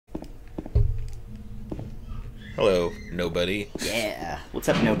Hello, nobody. Yeah. What's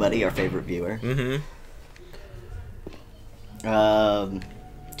up, nobody? Our favorite viewer. Mm-hmm.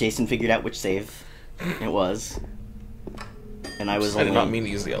 Jason figured out which save it was, and I was. I did not mean to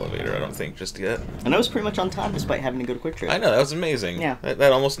use the elevator. I don't think just yet. And I was pretty much on time despite having to go to Quick Trip. I know, that was amazing. Yeah.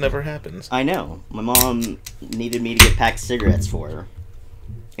 That almost never happens. I know. My mom needed me to get packed cigarettes for her,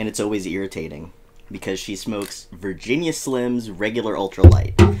 and it's always irritating because she smokes Virginia Slims regular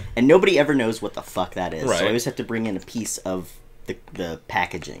ultralight, and nobody ever knows what the fuck that is. Right. So I always have to bring in a piece of the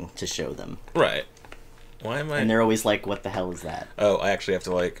packaging to show them. Right. Why am I... And they're always like, what the hell is that? Oh, I actually have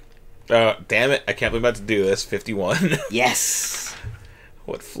to, like... damn it, I can't believe I'm about to do this. 51. Yes!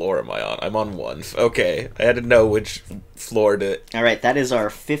 What floor am I on? I'm on 1. Okay, I had to know which floor to... Alright, that is our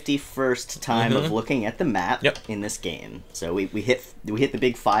 51st time of looking at the map in this game. So we hit the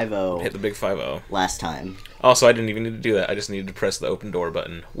big 5-0. Hit the big 5-0. Last time. Also, I didn't even need to do that. I just needed to press the open door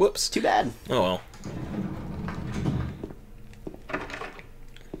button. Whoops. Too bad. Oh, well.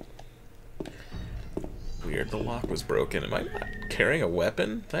 Weird, the lock was broken. Am I not carrying a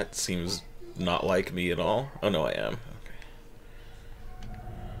weapon? That seems not like me at all. Oh, no, I am. Okay.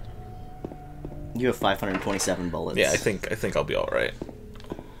 You have 527 bullets. Yeah, I think I'll be alright.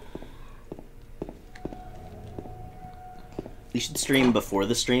 You should stream before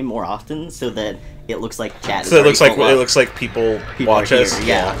the stream more often so that it looks like chat. So it looks like people watch us. Here.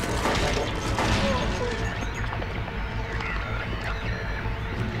 Yeah.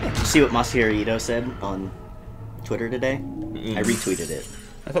 Did you see what Masahiro said on Twitter today? I retweeted it.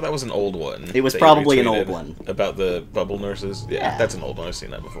 I thought that was an old one. It was probably an old one. About the bubble nurses? Yeah, that's an old one. I've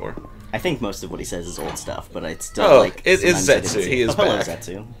seen that before. I think most of what he says is old stuff, but it's still like... it is Zetsu. He is hello, back.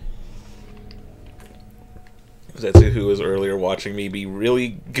 Zetsu. Zetsu, who was earlier watching me be really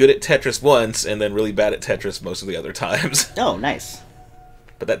good at Tetris once, and then really bad at Tetris most of the other times. Oh, nice.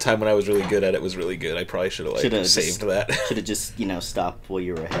 But that time when I was really good at it was really good. I probably should have, like, saved that. Should have just, you know, stopped while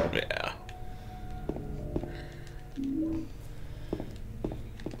you were ahead. Yeah.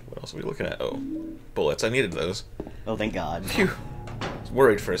 What else are we looking at? Oh, bullets. I needed those. Oh, thank God. Phew. I was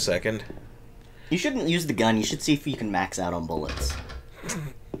worried for a second. You shouldn't use the gun. You should see if you can max out on bullets.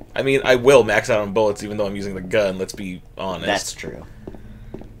 I mean, I will max out on bullets even though I'm using the gun, let's be honest. That's true.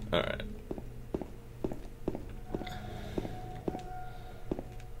 Alright.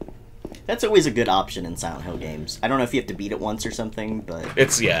 That's always a good option in Silent Hill games. I don't know if you have to beat it once or something, but...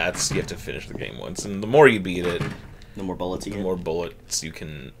 you have to finish the game once, and the more you beat it... The more bullets you get? The more bullets you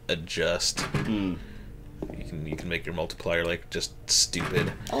can adjust. Mm. You can make your multiplier, like, just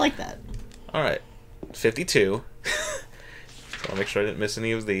stupid. I like that. Alright. 52. So I'll make sure I didn't miss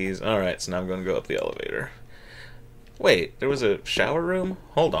any of these. Alright, so now I'm going to go up the elevator. Wait, there was a shower room?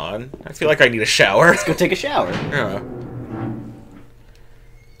 Hold on. I feel like I need a shower. Let's go take a shower. Yeah.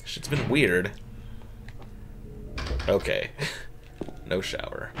 Shit's been weird. Okay. No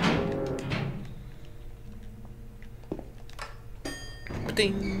shower.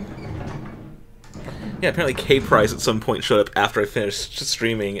 Ding. Yeah, apparently K-Prize at some point showed up after I finished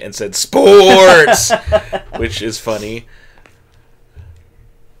streaming and said, "Sports!" Which is funny.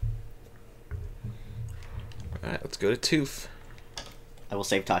 Alright, let's go to Tooth. I will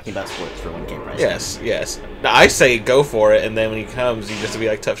save talking about sports for when K-Prize Yes, yes. Now, I say go for it, and then when he comes, you just be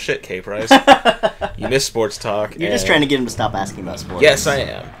like, tough shit, K-Prize. You miss sports talk. You're just trying to get him to stop asking about sports. Yes, I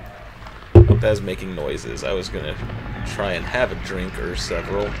am. Hope that was making noises. I was going to try and have a drink or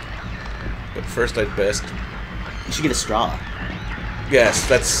several. But first I'd best... You should get a straw. Yes,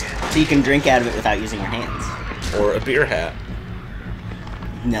 that's... So you can drink out of it without using your hands. Or a beer hat.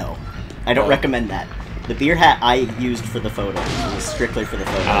 No. I don't recommend that. The beer hat I used for the photos. It was strictly for the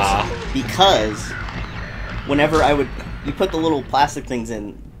photos. Because whenever I would... You put the little plastic things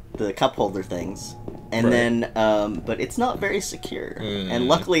in, the cup holder things, and then, but it's not very secure. And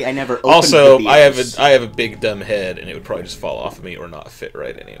luckily I never opened the beers. I have a big dumb head, and it would probably just fall off of me or not fit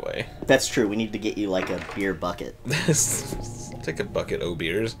right anyway. That's true. We need to get you, like, a beer bucket. I'll take a bucket of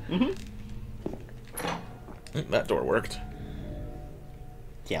beers. That door worked.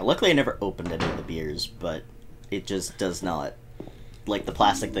 Yeah, luckily I never opened any of the beers, but it just does not. Like, the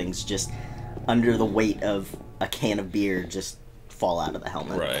plastic things just, under the weight of a can of beer, just fall out of the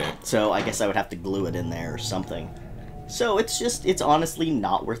helmet. Right. So I guess I would have to glue it in there or something. So it's honestly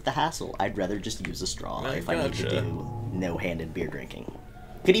not worth the hassle. I'd rather just use a straw if I need to do no-handed beer drinking.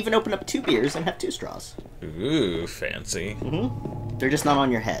 Could even open up 2 beers and have 2 straws. Ooh, fancy. They're just not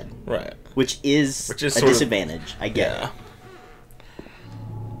on your head. Right. Which is a disadvantage. I get it.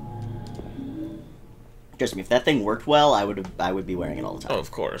 Trust me, if that thing worked well, I would be wearing it all the time. Oh,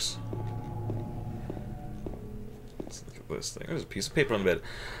 of course. Let's look at this thing. There's a piece of paper on the bed.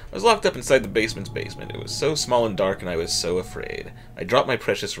 I was locked up inside the basement's basement. It was so small and dark, and I was so afraid. I dropped my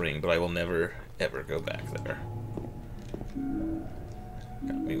precious ring, but I will never, ever go back there.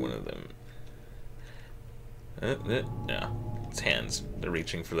 Got me one of them. Yeah. It's hands. They're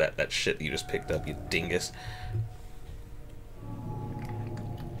reaching for that shit you just picked up, you dingus.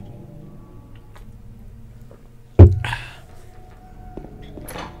 I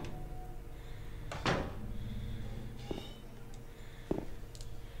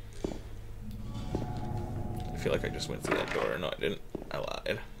feel like I just went through that door. No, I didn't. I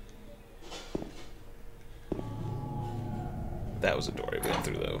lied. That was a door I went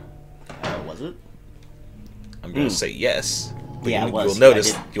through, though. Was it? I'm gonna say yes. But yeah, it was.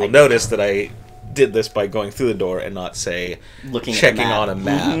 You'll notice that I did this by going through the door and not say checking on a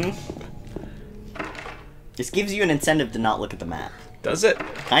map. Mm-hmm. This gives you an incentive to not look at the map. Does it?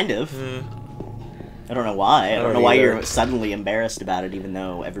 Kind of. I don't know why. I don't know why you're suddenly embarrassed about it, even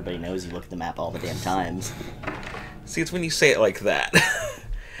though everybody knows you look at the map all the damn times. See, it's when you say it like that.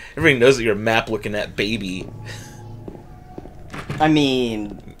 Everybody knows that you're a map-looking at baby. I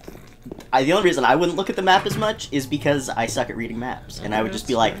mean, the only reason I wouldn't look at the map as much is because I suck at reading maps, and I would just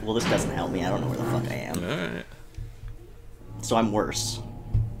be like, well, this doesn't help me. I don't know where the fuck I am. Alright. So I'm worse.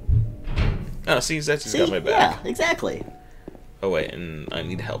 Oh, see, Zetsu's got my back. Yeah, exactly. Oh, wait, and I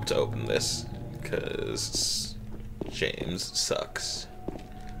need help to open this, because James sucks.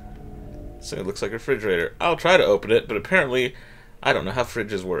 So it looks like a refrigerator. I'll try to open it, but apparently I don't know how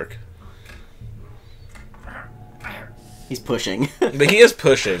fridges work. He's pushing. But he is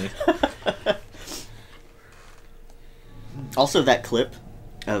pushing. Also, that clip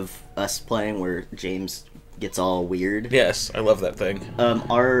of us playing where James gets all weird. Yes, I love that thing.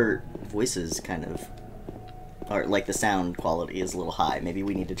 Our voices kind of are like the sound quality is a little high. Maybe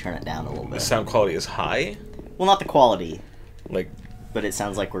we need to turn it down a little bit. The sound quality is high? Well, not the quality. Like, but it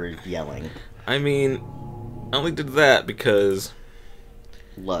sounds like we're yelling. I mean, I only did that because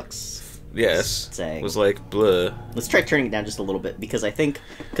Lux. Yes. Saying. Was like, bleh. Let's try turning it down just a little bit, because I think...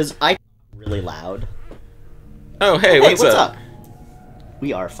 Because I really loud. Oh, hey, what's up?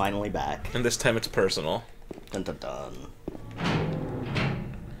 We are finally back. And this time it's personal. Dun dun dun.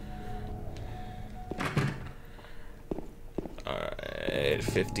 Alright,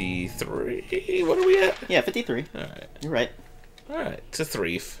 53. What are we at? Yeah, 53. Alright. You're right. Alright, it's a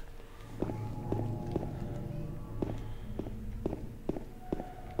threef.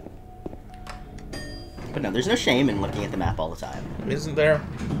 But no, there's no shame in looking at the map all the time. Isn't there?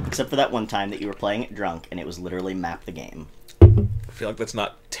 Except for that one time that you were playing it drunk, and it was literally map the game. I feel like that's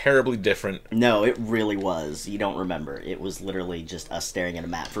not terribly different. No, it really was. You don't remember. It was literally just us staring at a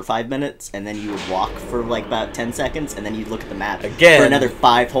map for 5 minutes, and then you would walk for like about 10 seconds, and then you'd look at the map again for another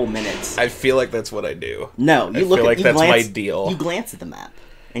 5 whole minutes. I feel like that's what I do. No, you look feel at like you that's glance, my deal. You glance at the map,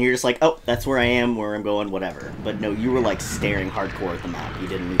 and you're just like, oh, that's where I am, where I'm going, whatever. But no, you were like staring hardcore at the map. You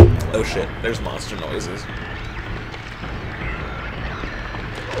didn't even know. Oh shit! There's monster noises.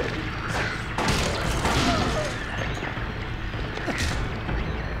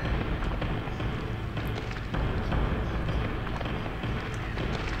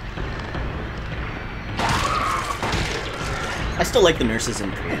 I still like the nurses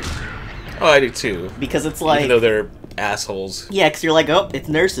in 3. Oh, I do too. Because it's like... Even though they're assholes. Yeah, because you're like, oh, it's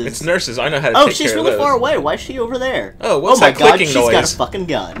nurses. It's nurses. I know how to take care of those. Oh, she's really far away. Why is she over there? Oh, what's that clicking noise? She's got a fucking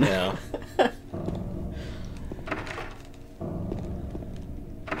gun. Yeah.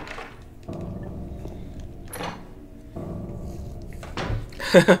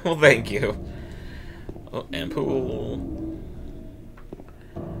 Well, thank you. Oh, and pool.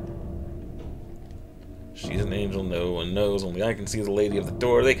 She's an angel, no one knows, only I can see the lady of the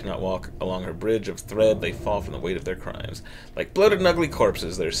door. They cannot walk along her bridge of thread, they fall from the weight of their crimes. Like bloated and ugly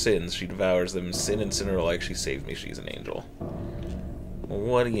corpses, their sins, she devours them. Sin and sinner alike, she saved me, she's an angel. Well,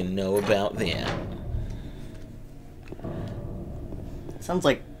 what do you know about that? Sounds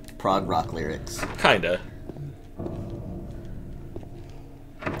like prog rock lyrics. Kinda.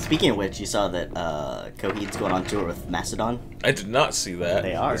 Speaking of which, you saw that Coheed's going on tour with Macedon? I did not see that.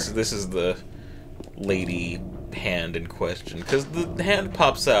 They are. This is the lady hand in question, because the hand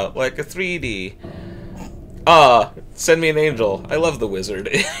pops out like a 3D. Ah, send me an angel. I love the wizard.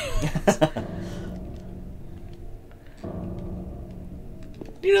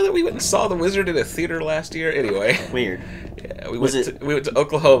 Do you know that we went and saw the wizard in a theater last year? Anyway. Weird. Yeah, we went to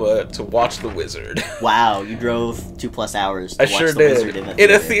Oklahoma to watch the wizard. Wow, you drove 2+ hours to I watch sure the did. wizard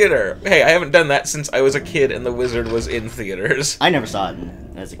in a theater. Hey, I haven't done that since I was a kid and the wizard was in theaters. I never saw it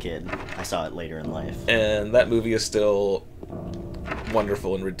as a kid. I saw it later in life. And that movie is still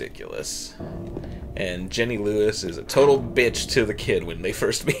wonderful and ridiculous. And Jenny Lewis is a total bitch to the kid when they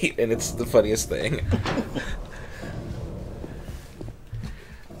first meet, and it's the funniest thing.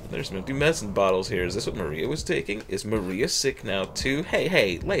 There's some empty medicine bottles here. Is this what Maria was taking? Is Maria sick now too?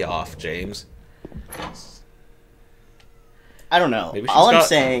 Hey, lay off, James. I don't know. All I'm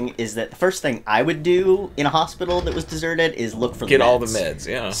saying is that the first thing I would do in a hospital that was deserted is look for the meds. Get all the meds,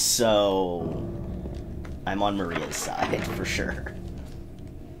 yeah. So, I'm on Maria's side, for sure.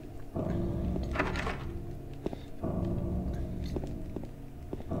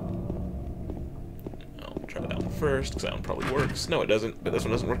 I'll try that one first, because that one probably works. No, it doesn't, but this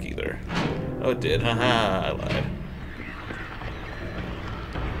one doesn't work either. Oh, it did. Haha, I lied.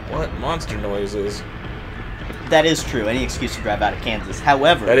 What monster noises? That is true. Any excuse to drive out of Kansas.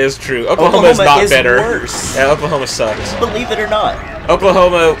 However, that is true. Oklahoma is not better. Worse. Yeah, Oklahoma sucks. Believe it or not.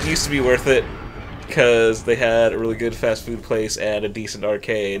 Oklahoma used to be worth it because they had a really good fast food place and a decent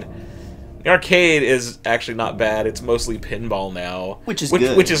arcade. The arcade is actually not bad. It's mostly pinball now, which is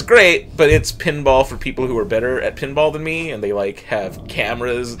good. Which is great, but it's pinball for people who are better at pinball than me, and they like have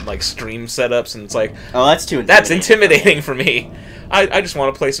cameras, like stream setups, and it's like, oh, that's too intimidating. That's intimidating for me. I just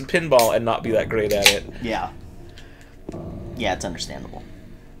want to play some pinball and not be that great at it. Yeah. Yeah, it's understandable.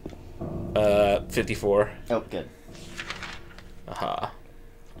 54. Oh, good. Aha.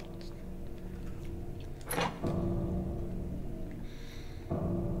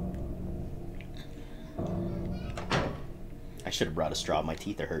 I should have brought a straw. My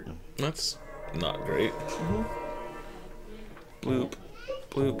teeth are hurting. That's not great. Bloop.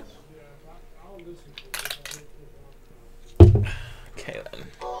 Bloop. Okay, then.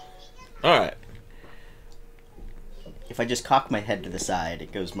 Alright. If I just cock my head to the side,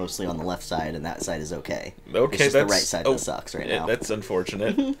 it goes mostly on the left side, and that side is okay. Okay, it's just the right side that sucks right now. That's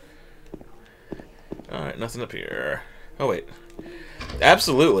unfortunate. Alright, nothing up here. Oh, wait.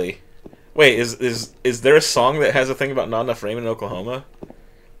 Absolutely. Wait, is there a song that has a thing about not enough rain in Oklahoma?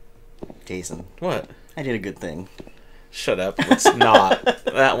 Jason. What? I did a good thing. Shut up. It's not.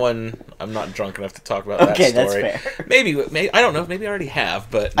 That one, I'm not drunk enough to talk about that story. Okay, that's fair. Maybe, I don't know, maybe I already have,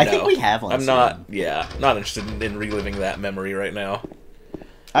 but no. I think we have one. I'm not, not interested in reliving that memory right now.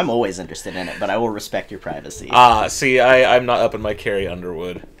 I'm always interested in it, but I will respect your privacy. See, I'm not up in my Carrie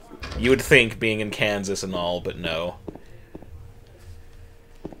Underwood. You would think, being in Kansas and all, but no.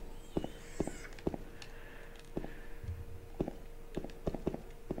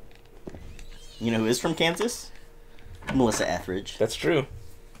 You know who is from Kansas? Melissa Etheridge. That's true.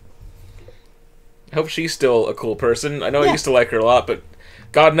 I hope she's still a cool person. I know I used to like her a lot, but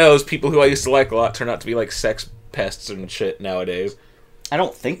God knows people who I used to like a lot turn out to be like sex pests and shit nowadays. I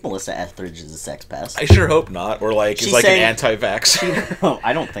don't think Melissa Etheridge is a sex pest. I sure hope not. Or like is like an anti-vax. No,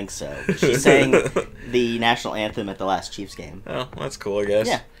 I don't think so. She sang the national anthem at the last Chiefs game. Oh, that's cool, I guess.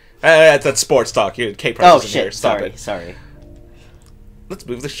 Yeah. That's sports talk. K-Price isn't here. Stop it. Sorry. Let's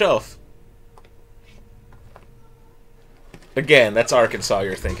move the shelf. Again, that's Arkansas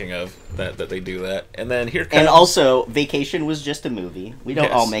you're thinking of, that they do that. And then here comes... And also, Vacation was just a movie. We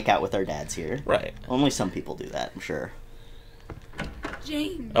don't all make out with our dads here. Right. Only some people do that, I'm sure.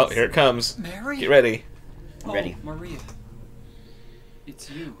 James! Oh, here it comes. Mary? Get ready. I'm ready. Maria. It's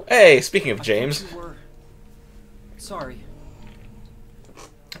you. Hey, speaking of James. You were... Sorry.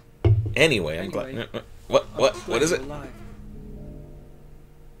 Anyway, I'm glad... What is it? Alive.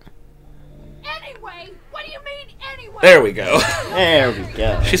 Anyway? What do you mean, anyway? There we go. There we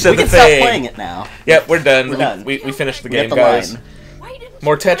go. She said we the can thing. stop playing it now. Yep, we're done. We're done. We finished the We game, got the guys. line. Why didn't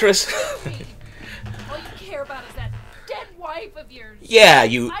More you Tetris? All you care about is that dead wife of yours. Yeah,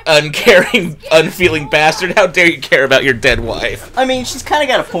 you uncaring, unfeeling bastard. How dare you care about your dead wife? I mean, she's kind of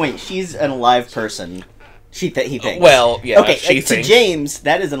got a point. She's an alive person. He thinks. Well, yeah, okay, she to thinks. James,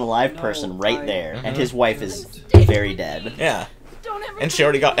 that is an alive person right there, and his wife is very dead. Yeah. Don't ever And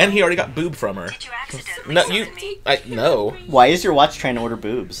he already got boob from her. Did you accidentally No, you... no. Why is your watch trying to order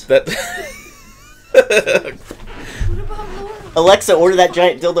boobs? That... What about Laura? Alexa, order that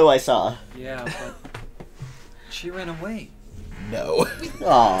giant dildo I saw. Yeah, but... She ran away. No.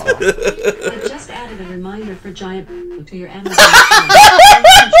 Aw. I just added a reminder for Giant to your Amazon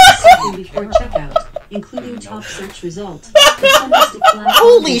account before checkout, including top search results.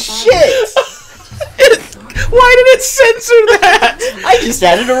 Holy shit! Why did it censor that? I just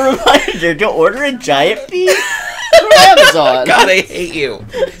added a reminder to order a giant piece from Amazon. God, I hate you.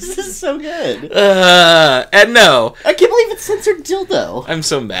 This is so good. And no. I can't believe it's censored dildo. I'm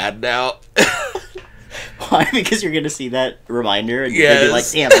so mad now. Why? Because you're going to see that reminder and you're going to be like,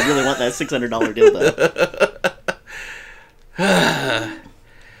 damn, I really want that $600 dildo.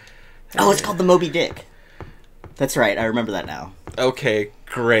 Oh, it's called the Moby Dick. That's right, I remember that now. Okay,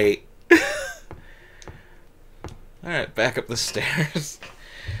 great. Alright, back up the stairs.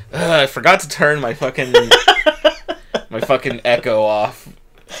 I forgot to turn my fucking echo off.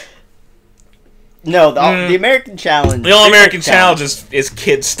 No, the American Challenge. The All-American Challenge is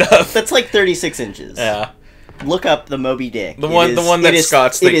kid stuff. That's like 36 inches. Yeah. Look up the Moby Dick. The one that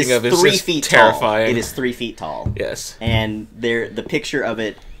Scott's thinking of is 3 just feet terrifying. Tall. It is 3 feet tall. Yes. And the picture of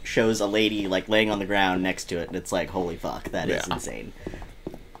it shows a lady like laying on the ground next to it, and it's like, holy fuck, that is insane.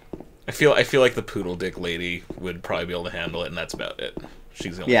 I feel like the Poodle Dick lady would probably be able to handle it, and that's about it.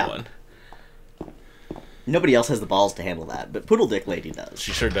 She's the only one. Nobody else has the balls to handle that, but Poodle Dick lady does.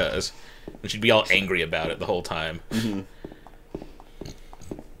 She sure does. And she'd be all angry about it the whole time. Mm-hmm.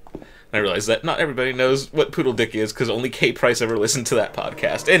 I realize that not everybody knows what Poodle Dick is, because only Kay Price ever listened to that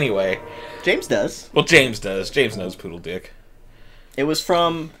podcast. Anyway. James does. Well, James does. James knows Poodle Dick. It was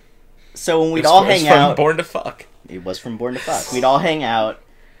from... So when we'd all hang out... It was from Born to Fuck. It was from Born to Fuck. We'd all hang out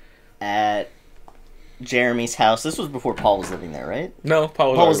at Jeremy's house. This was before Paul was living there, right? No,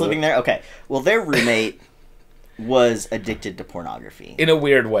 Paul was living there? Okay. Well, their roommate was addicted to pornography. In a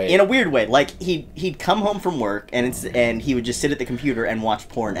weird way. In a weird way. Like, he'd come home from work, and he would just sit at the computer and watch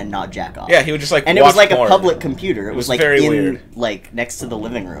porn and not jack off. Yeah, he would just, like, and watch it was like porn. A public computer. It was like, very weird. Like, next to the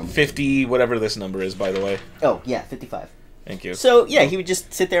living room. 50, whatever this number is, by the way. Oh, yeah, 55. Thank you. So, yeah, he would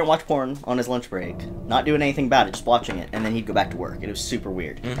just sit there and watch porn on his lunch break, not doing anything about it, just watching it, and then he'd go back to work. It was super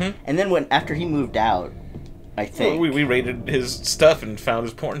weird. Mm-hmm. And then after he moved out, I think... Well, we raided his stuff and found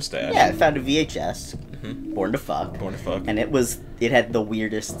his porn stash. Yeah, I found a VHS, Born to Fuck. Born to Fuck. And it had the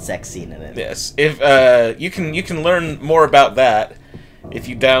weirdest sex scene in it. Yes. If you can learn more about that if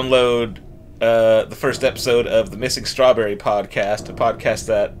you download the first episode of the Missing Strawberry podcast, a podcast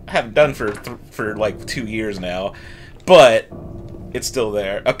that I haven't done for like 2 years now. But it's still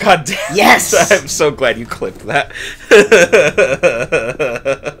there. Oh, god damn. Yes! I'm so glad you clipped that.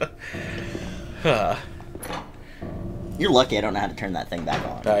 You're lucky I don't know how to turn that thing back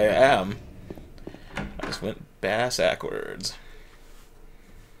on. I am. I just went bass-ackwards.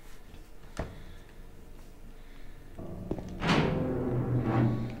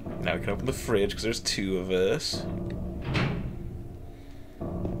 Now we can open the fridge, because there's 2 of us.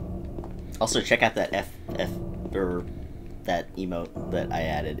 Also, check out that that emote that I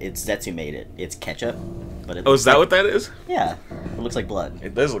added. It's Zetsu made it. It's ketchup, but it is that what that is? Yeah, it looks like blood.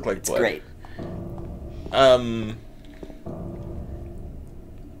 It does look like blood. It's great.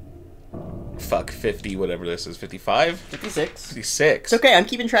 Fuck, 50, whatever this is. 55? 56. 56. It's okay, I'm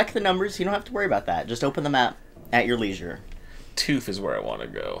keeping track of the numbers. You don't have to worry about that. Just open the map at your leisure. Tooth is where I want to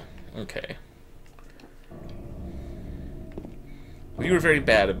go. Okay. Well, you were very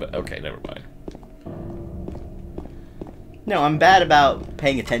bad about... Okay, never mind. No, I'm bad about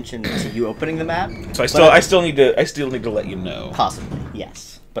paying attention to you opening the map. So I still need to let you know. Possibly,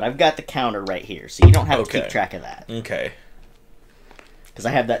 yes. But I've got the counter right here, so you don't have to keep track of that. Okay. Because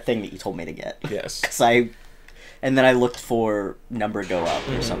I have that thing that you told me to get. Yes. And then I looked for number go up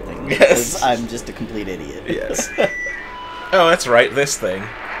or something. Yes. Because I'm just a complete idiot. Yes. Oh, that's right, this thing.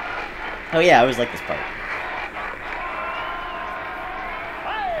 Oh yeah, I always like this part.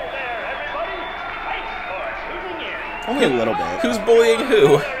 Only a little bit. Who's bullying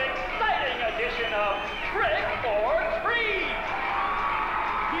who? Exciting edition of Trick or Treat!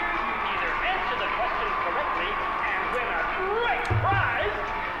 Here you either answer the questions correctly and win a great prize,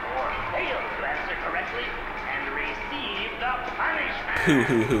 or fail to answer correctly and receive the punishment.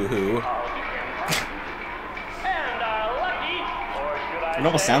 Who? All depends on you. And lucky, or should I It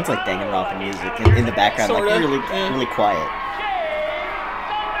almost say sounds like Danganronpa music in the background, Sorta, like really, yeah. really quiet.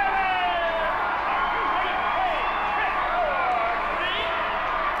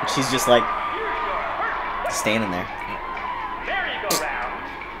 She's just like standing there. Merry-go-round,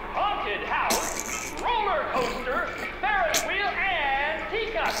 haunted house, roller coaster, Ferris wheel, and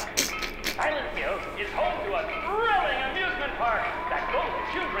teacup. Silent Hill is home to a thrilling amusement park that both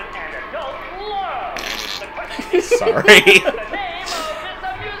children and adults love. The question is, Sorry. what's the name of this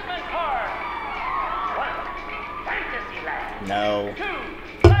amusement park? 1. Fantasyland. No. 2.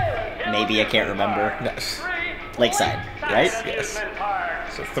 Silent Hill Maybe I can't remember. No. 3. Lakeside, right? Yes. Amusement park.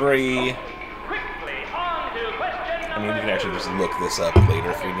 So 3. Quickly on to question I mean, we number can actually 2. just look this up later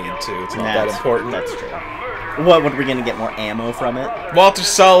if we need to. It's not Nah, that important. That's true. What are we gonna get more ammo from it? Walter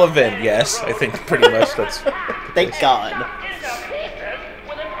Sullivan, yes. I think pretty much that's... Thank God.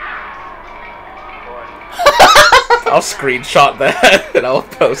 I'll screenshot that and I'll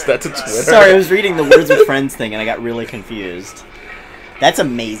post that to Twitter. Sorry, I was reading the Words with Friends thing and I got really confused. That's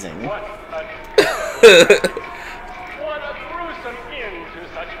amazing. What a gruesome end to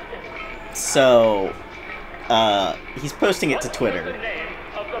such business. So, he's posting it to The Twitter, name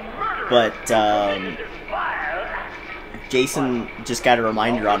of the murderer but who committed this vile act. Jason just got a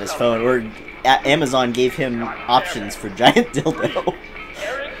reminder on his phone, or Amazon gave him options for giant dildo.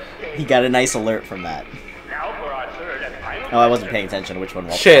 He got a nice alert from that. Now for our third and final Oh, I wasn't paying attention to which one.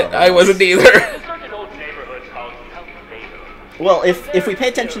 Shit, I wasn't either. a certain old neighborhood called South Bader. Well, if we pay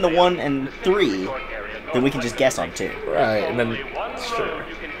attention to 1 and 3, then we can just guess on 2. Right, and then Only one sure, road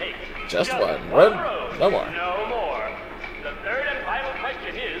you can take. just one. One One, road, no more. No more. The third and final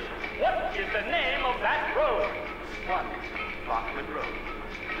question is, what is the name of that road? 1. Rockland Road.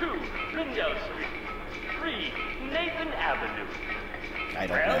 2. Rindell Street. 3. Nathan Avenue. I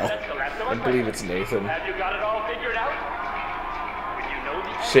don't Well, know. that's the last of I our believe questions. it's Nathan. Have you got it all figured out? When you know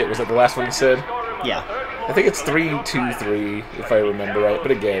the Shit, was that the last one you said? Yeah. I think it's 3-2-3, if I remember right.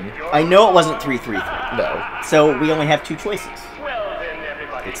 But again, I know it wasn't 3-3-3. no. So we only have 2 choices. Well then,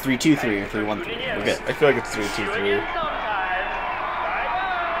 everybody. It's 3-2-3 or 3-1-3. We're good. I feel like it's 3-2-3. Sometime.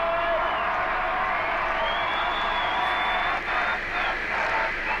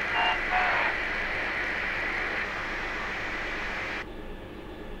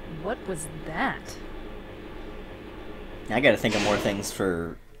 What was that? I gotta think of more things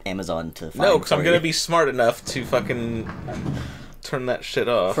for Amazon to find. No, because I'm for gonna you be smart enough to fucking turn that shit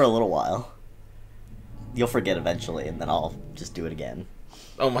off. for a little while. You'll forget eventually, and then I'll just do it again.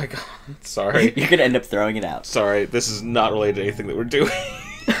 Oh my god, sorry. You're gonna end up throwing it out. Sorry, this is not related to anything that we're doing.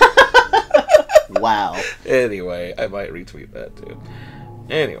 Wow. Anyway, I might retweet that too.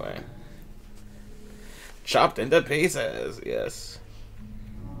 Anyway. Chopped into pieces, yes.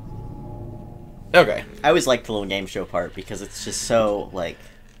 Okay. I always like the little game show part because it's just so, like...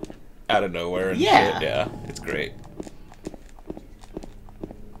 Out of nowhere and Yeah. shit. Yeah, it's great.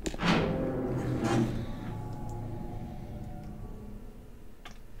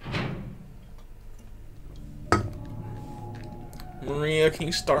 Maria, can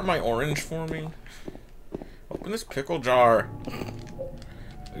you start my orange for me? Open this pickle jar.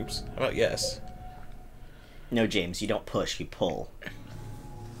 Oops. How about yes? No, James, you don't push, you pull.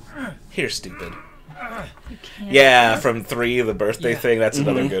 Here, stupid. You can't. Yeah, from 3, the birthday Yeah. thing, that's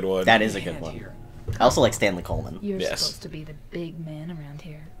another good one. That is a good one. I also like Stanley Coleman. You're Yes. supposed to be the big man around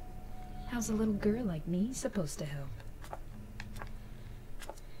here. How's a little girl like me supposed to help?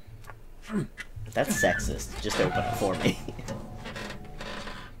 That's sexist. Just open it for me.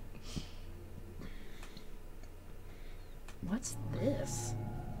 What's this?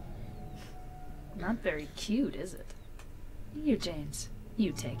 Not very cute, is it? Here, James.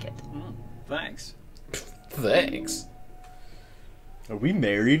 You take it. Thanks. Thanks. Are we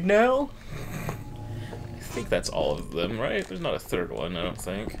married now? I think that's all of them, right? There's not a third one, I don't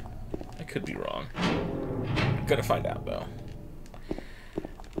think. I could be wrong. I'm gonna find out, though.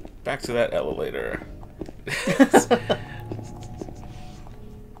 Back to that elevator.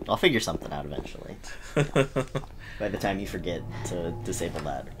 I'll figure something out eventually. By the time you forget to disable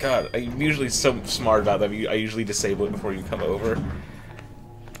that. God, I'm usually so smart about them. I usually disable it before you come over.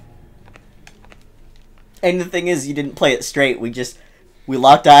 And the thing is, you didn't play it straight. We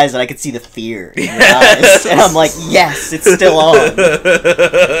locked eyes, and I could see the fear in your eyes. And I'm like, yes, it's still on.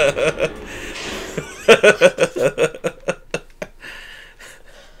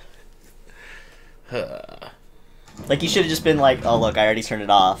 Like, you should have just been like, oh, look, I already turned it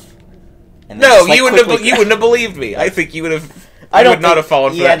off. And then No, just, like, you wouldn't quickly- have. You wouldn't have believed me. I think you would have. I I don't would not think- have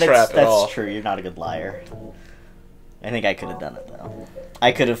fallen for yeah, that trap that's at all. true. You're not a good liar. I think I could have done it, though.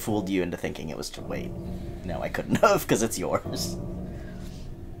 I could have fooled you into thinking it was to wait. No, I couldn't have, because it's yours.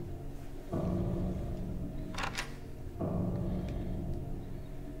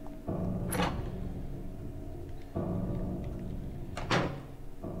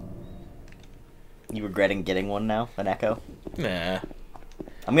 You regretting getting one now? An Echo? Nah,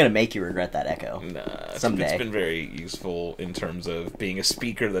 I'm gonna make you regret that Echo. nah. Someday. It's been very useful in terms of being a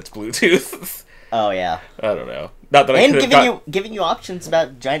speaker that's Bluetooth. Oh, yeah. I don't know. Not that I And could have giving you options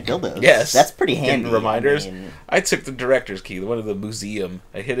about giant dildos. Yes. That's pretty Getting handy. reminders. I mean, I took the director's key, the one of the museum.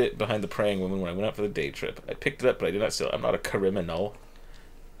 I hid it behind the praying woman when I went out for the day trip. I picked it up, but I did not steal it. I'm not a criminal.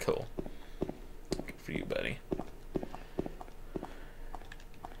 Cool. Good for you, buddy.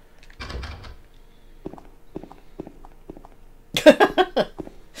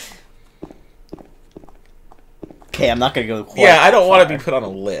 okay, I'm not gonna go quite Yeah, I don't want to far. be put on a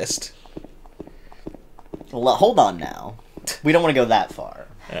list. Well, hold on now. We don't want to go that far.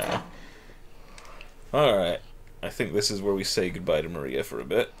 Yeah. Alright. I think this is where we say goodbye to Maria for a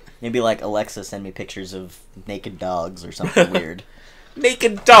bit. Maybe like, Alexa, send me pictures of naked dogs or something weird.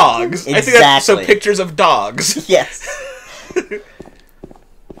 Naked dogs! I think that's so Exactly. pictures of dogs. Yes.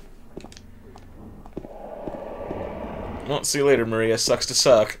 Well, see you later, Maria. Sucks to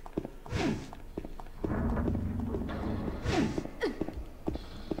suck.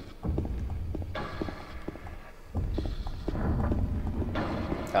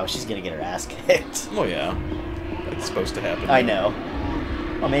 Oh, she's gonna get her ass kicked. Well, yeah. That's supposed to happen. I know.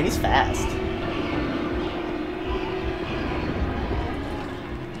 Oh man, he's fast.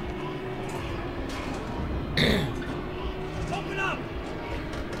 Open up!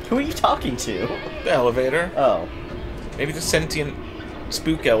 Who are you talking to? The elevator. Oh. Maybe the sentient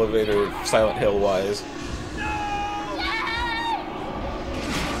spook elevator, Silent Hill wise.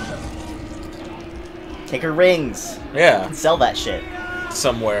 Take her rings. Yeah. Sell that shit.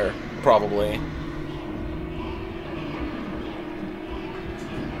 Somewhere, probably.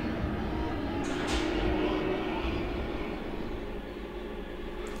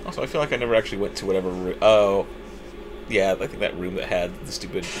 Also, I feel like I never actually went to whatever room. Oh. Yeah, I think that room that had the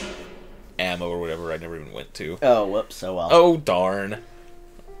stupid ammo or whatever I never even went to. Oh, whoops. Oh well. Oh, darn.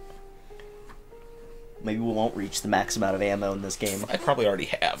 Maybe we won't reach the max amount of ammo in this game. I probably already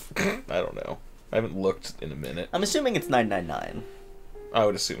have. I don't know. I haven't looked in a minute. I'm assuming it's 999. I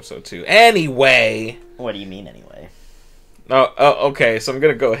would assume so, too. Anyway! What do you mean, anyway? Oh, okay, so I'm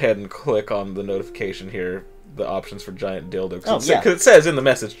gonna go ahead and click on the notification here, the options for giant dildo, because it says in the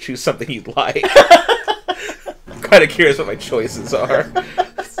message, choose something you'd like. I'm kind of curious what my choices are.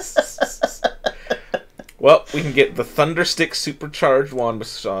 Well, we can get the Thunderstick Supercharged Wand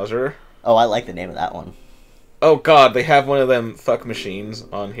Massager. Oh, I like the name of that one. Oh god, they have one of them fuck machines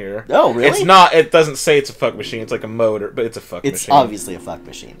on here. Oh, really? It's not, it doesn't say it's a fuck machine, it's like a motor, but it's a fuck machine. It's obviously a fuck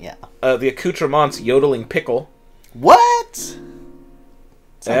machine, yeah. The Accoutrements Yodeling Pickle. What?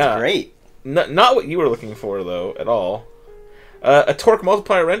 Sounds great. Not what you were looking for, though, at all. A Torque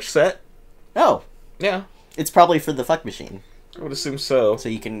Multiplier Wrench Set. Oh. Yeah. It's probably for the fuck machine. I would assume so. So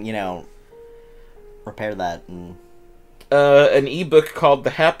you can, you know, repair that and... An ebook called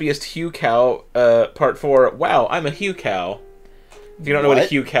The Happiest Hue Cow, Part 4. Wow, I'm a Hue Cow. If you don't know what a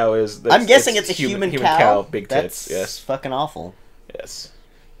Hue Cow is... I'm guessing it's a human cow. Big tits, yes. Fucking awful. Yes.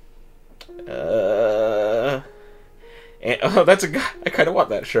 And, oh, that's a guy. I kind of want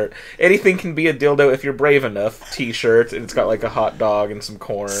that shirt. Anything can be a dildo if you're brave enough. T-shirt, and it's got like a hot dog and some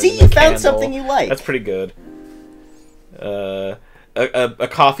corn. See, and you a found candle. something you like. That's pretty good. A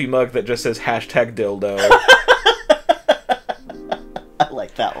coffee mug that just says #dildo. I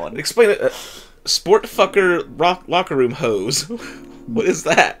like that one. Explain it. Sport fucker locker room hose. What is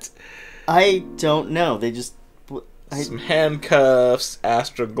that? I don't know. They just... Some handcuffs,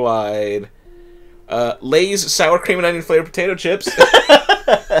 Astroglide, Lay's sour cream and onion flavored potato chips.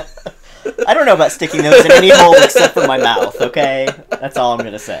 I don't know about sticking those in any hole except for my mouth, okay? That's all I'm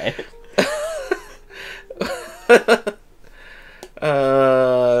gonna say.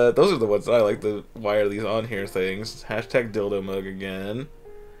 Those are the ones I like, the why are these on here things. #dildo mug again.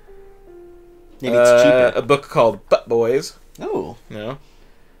 Maybe it's cheaper. A book called Butt Boys. Oh. No.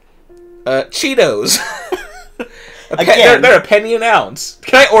 Cheetos. Again. They're a penny an ounce.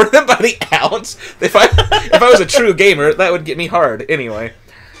 Can I order them by the ounce? If I was a true gamer, that would get me hard. Anyway.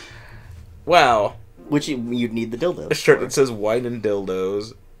 Wow. Which you'd need the dildos. A shirt that says wine and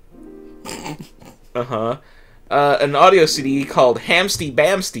dildos. Uh-huh. An audio CD called Hamsty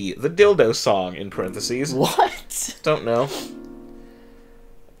Bamsty, the dildo song, in parentheses. What? Don't know.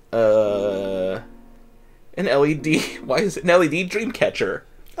 An LED. Why is it an LED dream catcher?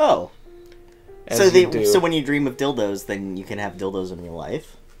 Oh. As So when you dream of dildos, then you can have dildos in real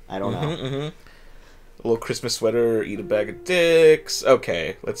life? I don't know. Mm-hmm. A little Christmas sweater, eat a bag of dicks.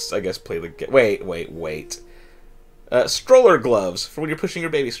 Okay, let's, I guess, play the... Wait. Stroller gloves, for when you're pushing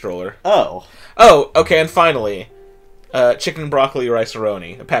your baby stroller. Oh. Oh, okay, and finally, chicken and broccoli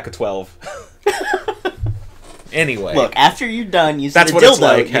rice-a-roni, a pack of 12. Anyway. Look, after you're done using that's the what dildo, it's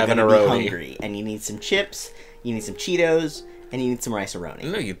like you're having gonna a be roni. hungry. And you need some chips, you need some Cheetos, and you need some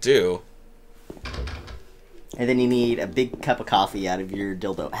rice-a-roni. No, you do. And then you need a big cup of coffee out of your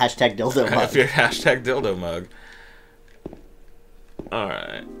dildo. #dildo mug. If your #dildo mug.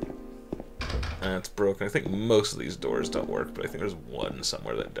 Alright. That's broken. I think most of these doors don't work, but I think there's one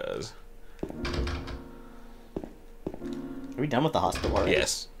somewhere that does. Are we done with the hospital already?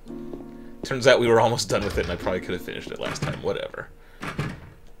 Yes. Turns out we were almost done with it, and I probably could have finished it last time. Whatever.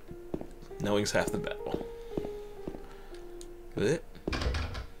 Knowing's half the battle. Is it?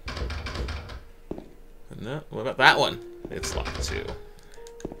 No, what about that one? It's locked too.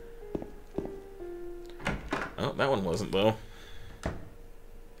 Oh, that one wasn't, though.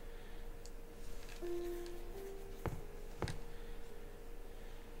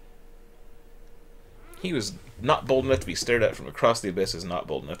 He was not bold enough to be stared at from across the abyss is not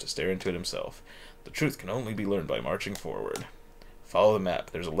bold enough to stare into it himself. The truth can only be learned by marching forward. Follow the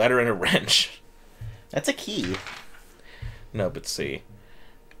map. There's a letter and a wrench. That's a key. No, but see.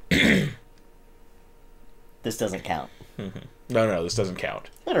 The This doesn't count. No, this doesn't count.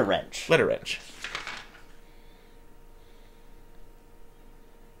 Letter wrench. Letter wrench.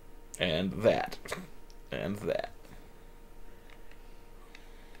 And that. And that.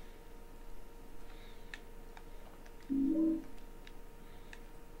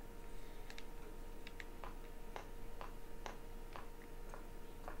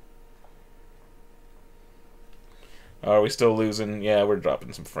 Are we still losing? Yeah, we're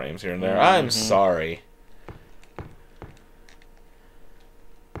dropping some frames here and there. I'm sorry.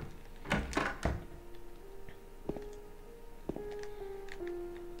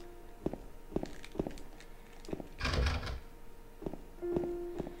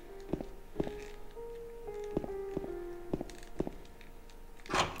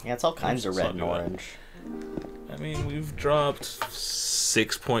 Yeah, it's all kinds of red and orange. I mean, we've dropped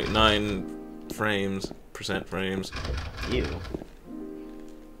 6.9 frames. Frames. Ew.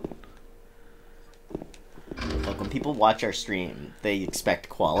 Look, when people watch our stream, they expect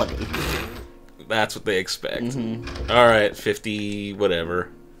quality. That's what they expect. Alright, 50,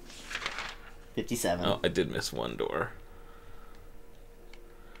 whatever. 57. Oh, I did miss one door.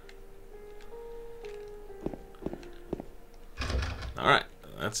 Alright,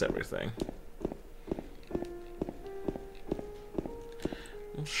 that's everything.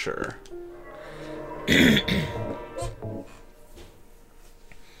 Well, sure.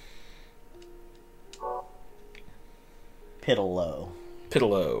 Piddle-low.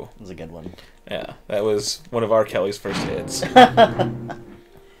 Piddle-low was a good one. Yeah, that was one of R. Kelly's first hits.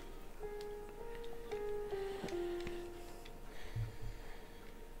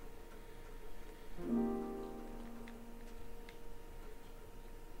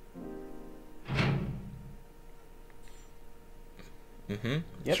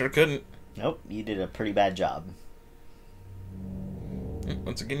 Yep. Sure couldn't. Nope, you did a pretty bad job.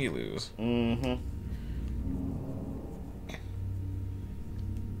 Once again, you lose.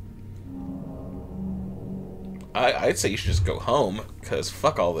 I'd say you should just go home, because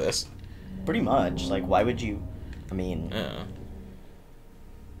fuck all this. Pretty much. Like, why would you... I mean... Yeah.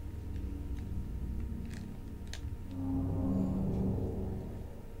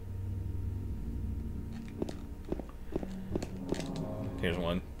 Here's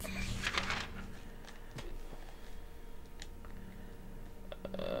one.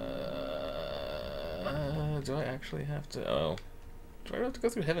 Do I actually have to... Oh. Do I have to go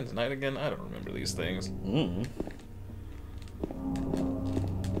through Heaven's Night again? I don't remember these things.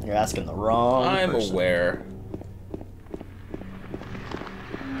 You're asking the wrong I'm person. aware.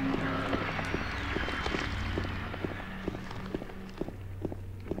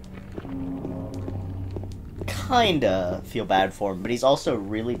 Kinda feel bad for him, but he's also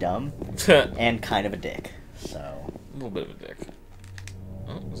really dumb and kind of a dick. So a little bit of a dick.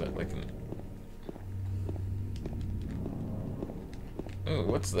 Oh, is that like an... Oh,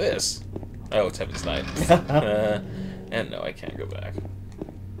 what's this? Oh, it's Heaven's Night. And no, I can't go back.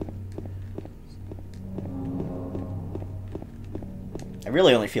 I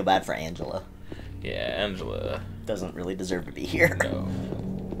really only feel bad for Angela. Yeah, Angela doesn't really deserve to be here. No.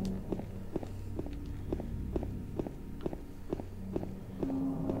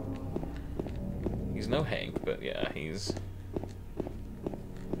 He's no Hank, but yeah, he's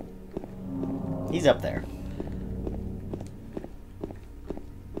up there.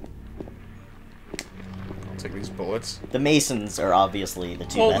 I'll take these bullets. The Masons are obviously the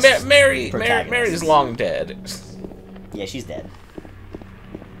two Well, best Mary's protagonists. long dead. Yeah, she's dead.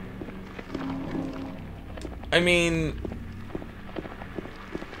 I mean,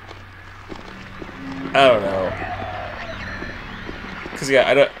 I don't know. Because, yeah,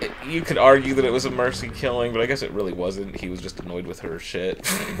 I don't... You could argue that it was a mercy killing, but I guess it really wasn't. He was just annoyed with her shit.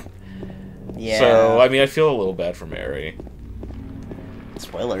 Yeah. So, I mean, I feel a little bad for Mary.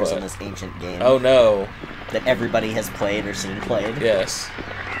 Spoilers But- on this ancient game. Oh, no. That everybody has played or seen played. Yes.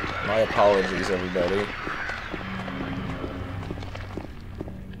 My apologies, everybody.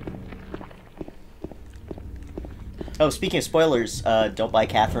 Oh, speaking of spoilers, don't buy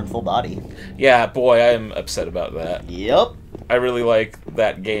Catherine full body. Yeah, boy, I'm upset about that. Yep. I really like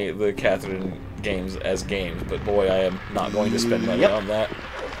that game, the Catherine games as games, but boy, I am not going to spend money Yep. on that.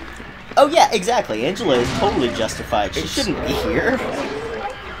 Oh yeah, exactly. Angela is totally justified. She shouldn't be here.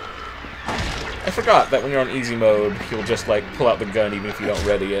 I forgot that when you're on easy mode, he'll just, like, pull out the gun even if you don't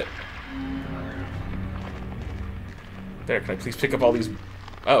ready it. There, can I please pick up all these...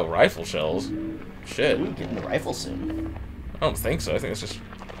 Oh, rifle shells. Shit. Ooh, getting the rifle soon. I don't think so. I think it's just...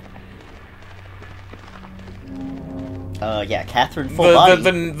 Yeah, Catherine full body.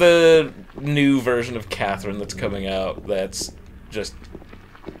 The new version of Catherine that's coming out that's just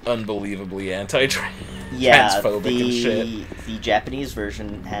unbelievably anti-trans. Yeah, transphobic and shit. the Japanese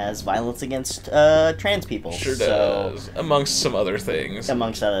version has violence against trans people. Sure so, does. Amongst some other things.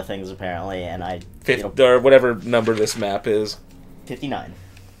 amongst other things, apparently, and Or whatever number this map is. 59.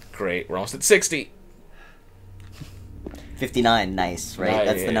 Great, we're almost at 60. 59, nice, right?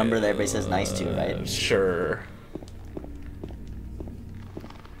 That's the number that everybody says nice to, right? Sure.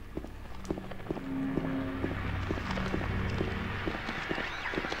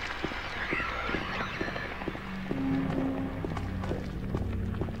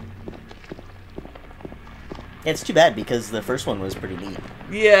 It's too bad because the first one was pretty neat.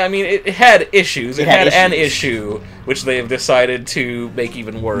 Yeah, I mean, it had issues. It had an issues. issue, which they've decided to make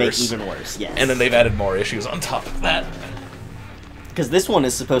even worse. Make even worse, yes. And then they've added more issues on top of that. Because this one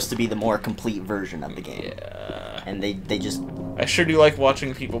is supposed to be the more complete version of the game. Yeah. And they just... I sure do like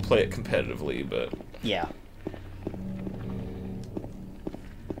watching people play it competitively, but... Yeah.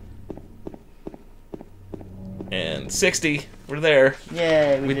 And 60. We're there.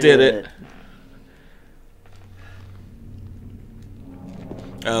 Yay, we did it. it.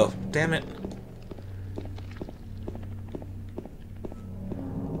 Oh, damn it.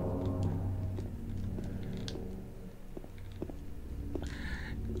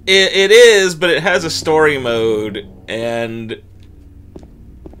 It is, but it has a story mode, and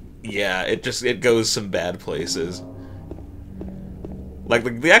yeah, it goes some bad places.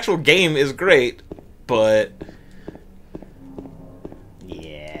 Like, the actual game is great, but...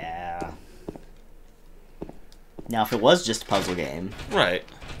 Yeah. Now, if it was just a puzzle game... Right.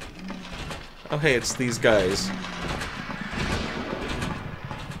 Oh, hey, it's these guys.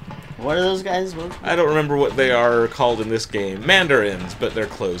 What are those guys? I don't remember what they are called in this game. Mandarins, but they're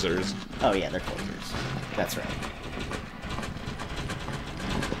closers. Oh, yeah, they're closers. That's right.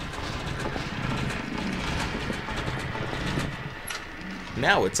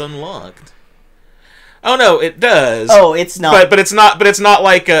 Now it's unlocked. Oh no, it does. Oh, it's not. But it's not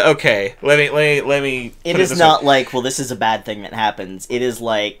like okay. Let me. It is not like, well, this is a bad thing that happens. It is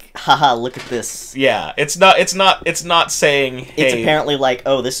like, haha, look at this. Yeah, it's not saying. Hey, it's apparently like,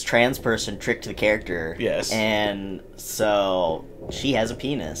 oh, this trans person tricked the character. Yes. And so she has a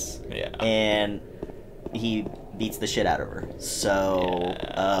penis. Yeah. And he beats the shit out of her. So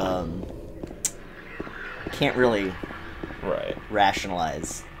can't really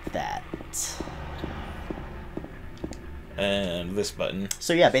rationalize that. And this button.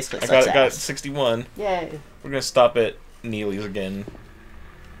 So yeah, basically, I got it 61. Yay. We're gonna stop at Neely's again.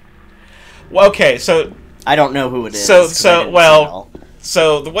 Well, okay, so I don't know who it is. So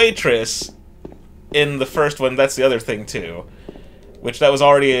the waitress in the first one, that's the other thing too, which that was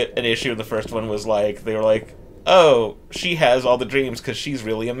already an issue in the first one. Was like they were like, oh, she has all the dreams because she's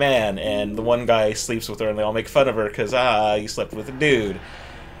really a man, and the one guy sleeps with her, and they all make fun of her because you slept with a dude.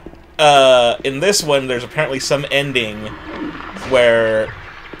 In this one, there's apparently some ending where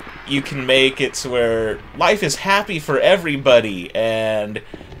you can make it to where life is happy for everybody, and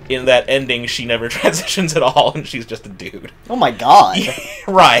in that ending, she never transitions at all, and she's just a dude. Oh my god.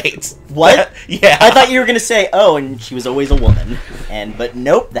 Right. What? Yeah. I thought you were gonna say, oh, and she was always a woman. But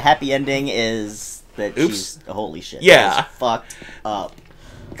nope, the happy ending is that she's... Holy shit. Yeah. That is fucked up.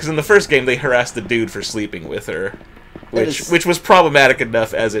 Because in the first game, they harassed the dude for sleeping with her. Which was problematic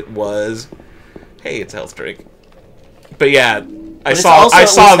enough as it was. Hey, it's a health drink. But yeah, I saw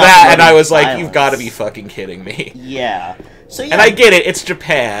that and I was like, violence. You've got to be fucking kidding me. Yeah. So yeah. And I get it, it's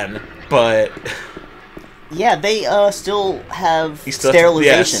Japan, but yeah, they still have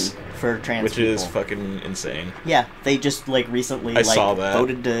sterilization for trans which people. is fucking insane. Yeah, they just like recently saw that.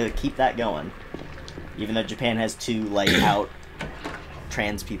 voted to keep that going. Even though Japan has to like out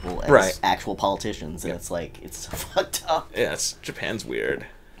trans people as actual politicians, and it's like, it's so fucked up. Yeah, Japan's weird.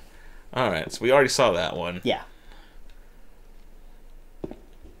 Alright, so we already saw that one. Yeah.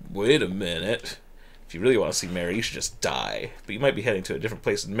 Wait a minute. If you really want to see Mary, you should just die. But you might be heading to a different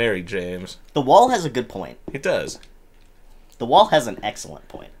place than Mary, James. The Wall has a good point. It does. The Wall has an excellent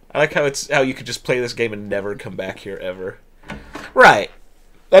point. I like how you could just play this game and never come back here ever. Right.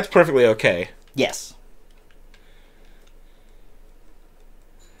 That's perfectly okay. Yes.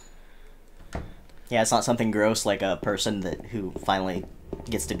 Yeah, it's not something gross like a person who finally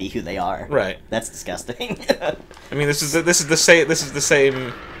gets to be who they are. Right. That's disgusting. I mean, this is the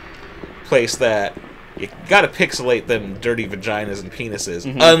same place that you gotta pixelate them dirty vaginas and penises,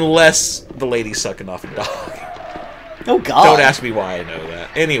 unless the lady's sucking off a dog. Oh God! Don't ask me why I know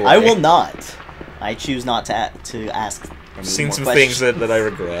that. Anyway, I will not. I choose not to ask. I've seen some things that I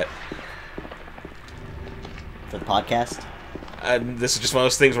regret. For the podcast. And this is just one of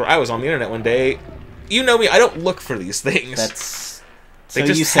those things where I was on the internet one day. You know me, I don't look for these things. That's... They so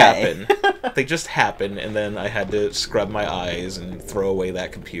just you happen. say. They just happen, and then I had to scrub my eyes and throw away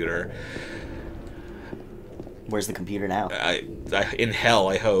that computer. Where's the computer now? In hell,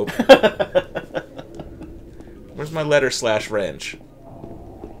 I hope. Where's my letter/wrench?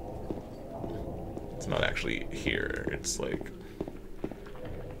 It's not actually here. It's like...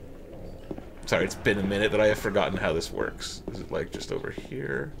 Sorry, it's been a minute that I have forgotten how this works. Is it like just over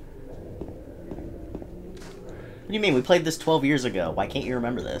here? What do you mean? We played this 12 years ago. Why can't you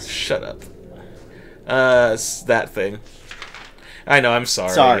remember this? Shut up. It's that thing. I know, I'm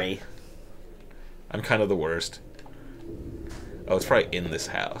sorry. Sorry. I'm kind of the worst. Oh, it's probably in this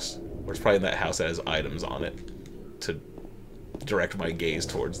house. Or it's probably in that house that has items on it to direct my gaze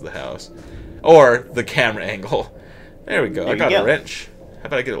towards the house. Or the camera angle. There we go. I got a wrench. How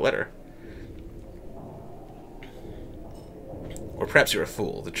about I get a letter? Or perhaps you're a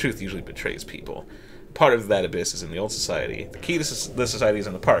fool. The truth usually betrays people. Part of that abyss is in the old society. The key to the society is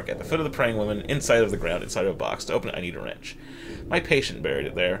in the park, at the foot of the praying woman, inside of the ground, inside of a box. To open it, I need a wrench. My patient buried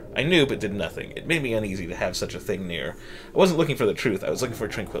it there. I knew, but did nothing. It made me uneasy to have such a thing near. I wasn't looking for the truth. I was looking for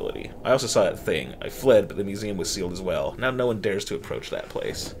tranquility. I also saw that thing. I fled, but the museum was sealed as well. Now no one dares to approach that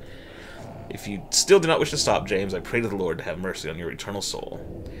place. If you still do not wish to stop, James, I pray to the Lord to have mercy on your eternal soul.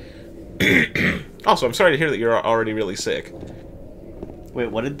 Also, I'm sorry to hear that you're already really sick. Wait,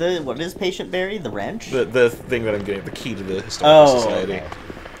 what is patient bury? The wrench? The thing that I'm getting, the key to the historical society. Okay.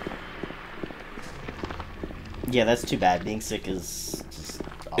 Yeah, that's too bad. Being sick is just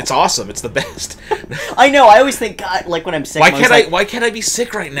awful. It's awesome. It's the best. I know. I always think, God, like when I'm sick. Why can't I be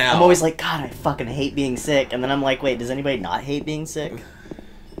sick right now? I'm always like, God, I fucking hate being sick, and then I'm like, wait, does anybody not hate being sick?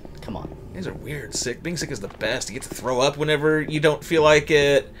 Come on. These are weird. Being sick is the best. You get to throw up whenever you don't feel like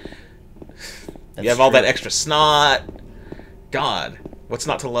it. You have all that extra snot. God, what's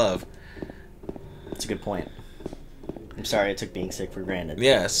not to love? That's a good point. I'm sorry I took being sick for granted.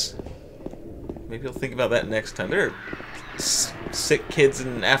 Yes. Maybe I'll think about that next time. There are sick kids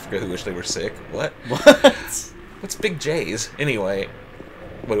in Africa who wish they were sick. What? What? What's big J's? Anyway.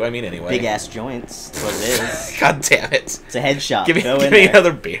 What do I mean anyway? Big ass joints. That's what it is. God damn it. It's a head shop. Give me Go in there.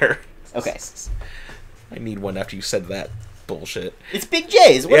 another beer. Okay. I need one after you said that bullshit. It's Big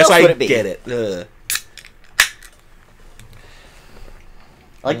J's. What yes, else would it be? I get it. Ugh.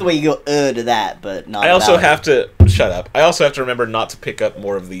 I like the way you go to that, but not. I also about have to shut up. I also have to remember not to pick up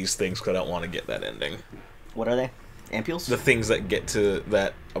more of these things because I don't want to get that ending. What are they? Ampules? The things that get to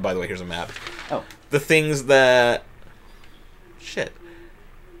that. Oh, by the way, here's a map. Oh. The things that. Shit.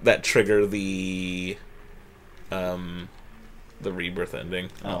 That trigger the rebirth ending.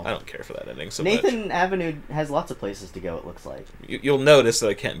 Oh. I don't care for that ending so Nathan much. Avenue has lots of places to go, it looks like. You'll notice that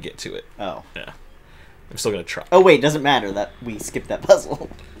I can't get to it. Oh. Yeah. I'm still gonna try. Oh, wait, doesn't matter that we skipped that puzzle.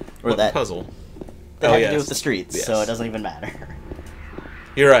 Or What that puzzle? That Oh, had to yes. do with the streets, Yes. so it doesn't even matter.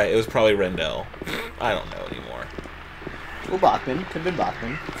 You're right, it was probably Rendell. I don't know anymore. Or Bachman. Could have been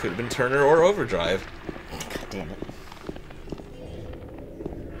Bachman. Could have been Turner or Overdrive. God damn it.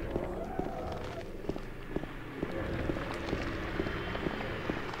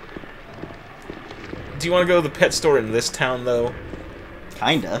 Do you want to go to the pet store in this town, though?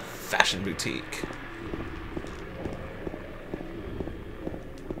 Kinda. Fashion boutique.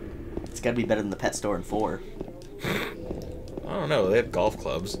 It's gotta be better than the pet store in 4. I don't know, they have golf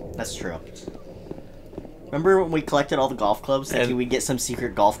clubs. That's true. Remember when we collected all the golf clubs thinking And- we'd get some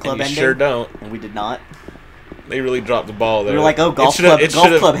secret golf club And you ending? sure don't. And we did not. They really dropped the ball there. We were like, oh, golf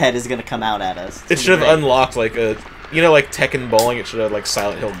club head is gonna come out at us. It should have unlocked like a, you know, like Tekken bowling. It should have like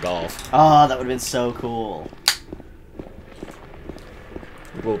Silent Hill golf. Oh, that would have been so cool.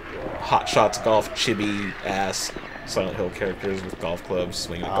 Little Hot Shots golf chibi ass Silent Hill characters with golf clubs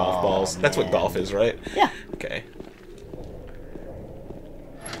swinging at golf Oh, balls. That's what man. golf is, right? Yeah. Okay.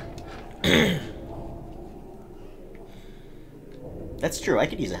 That's true. I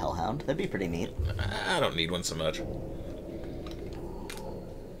could use a hellhound. That'd be pretty neat. I don't need one so much.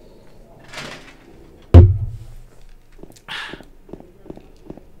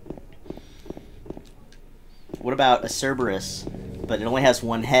 What about a Cerberus, but it only has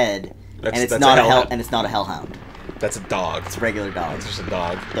one head, That's and it's a not a hellhound. and it's not a hellhound. That's a dog. It's a regular dog. It's just a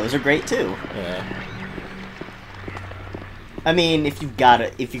dog. Those are great too. Yeah. I mean, if you've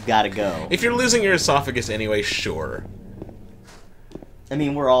gotta go. If you're losing your esophagus anyway, sure. I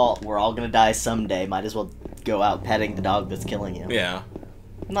mean, we're all gonna die someday. Might as well go out petting the dog that's killing you. Yeah.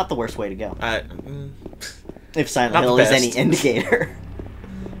 Not the worst way to go. I. If Silent Not the Hill is best. any indicator.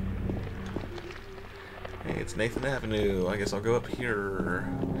 Hey, it's Nathan Avenue. I guess I'll go up here.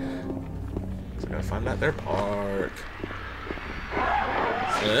 So I gotta find that there park.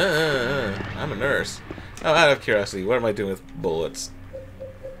 I'm a nurse. Oh, out of curiosity, what am I doing with bullets?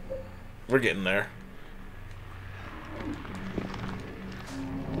 We're getting there.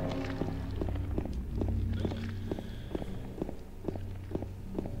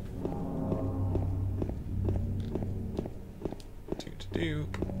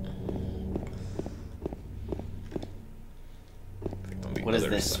 What is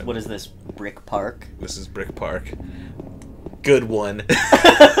this? What is this? Brick Park? This is Brick Park. Good one. I'm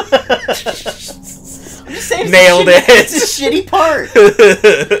just saying, Nailed it. It's a shitty park.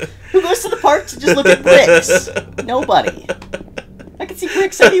 Who goes to the park to just look at bricks? Nobody. I can see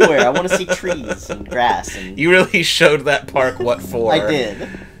bricks anywhere. I want to see trees and grass. And You really showed that park what for. I did.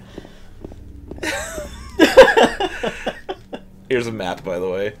 Here's a map, by the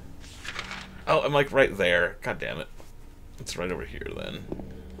way. Oh, I'm like right there. God damn it. It's right over here then.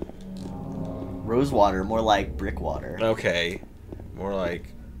 Rose water, more like brick water. Okay. More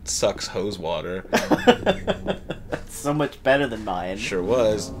like sucks hose water. That's so much better than mine. Sure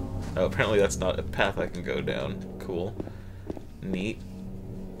was. Oh, apparently that's not a path I can go down. Cool. Neat.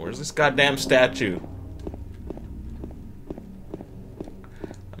 Where's this goddamn statue?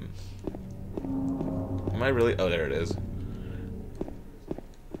 Am I really? Oh, there it is.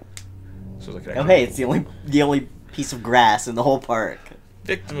 So like Oh, hey, it's the only piece of grass in the whole park.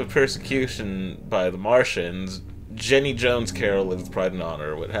 Victim of persecution by the Martians, Jenny Jones Carroll lived with pride and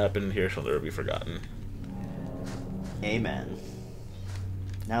honor. What happened here shall never be forgotten. Amen.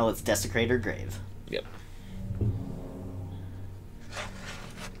 Now let's desecrate her grave. Yep.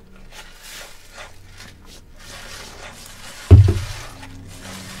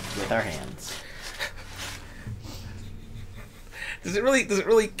 With our hands. Does it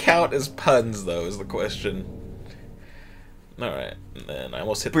really count as puns though? Is the question. All right, and then I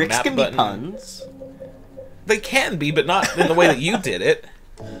almost hit Bricks the map can button. be puns. They can be, but not in the way that you did it.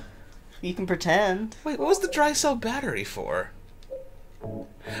 You can pretend. Wait, what was the dry cell battery for?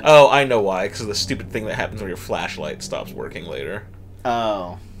 Oh, I know why. Because of the stupid thing that happens when your flashlight stops working later.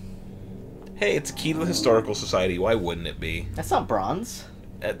 Oh. Hey, it's a key to the Historical Society. Why wouldn't it be? That's not bronze.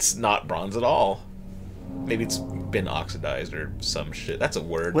 It's not bronze at all. Maybe it's been oxidized or some shit. That's a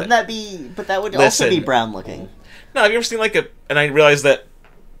word. Wouldn't that be... But that would also be brown looking. No, have you ever seen like a... And I realized that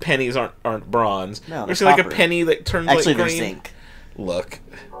pennies aren't bronze. No, you they're ever seen like a copper. penny that turns Actually, like they're green? zinc. Look.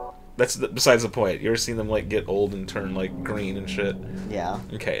 That's besides the point. You ever seen them like get old and turn like green and shit? Yeah.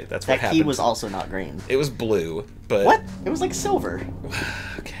 Okay, that's what That happened. key was also not green. It was blue, but... What? It was like silver.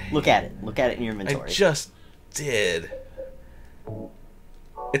 Okay. Look at it. Look at it in your I inventory. just did.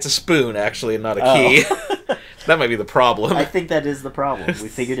 It's a spoon, actually, and not a key. That might be the problem. I think that is the problem. We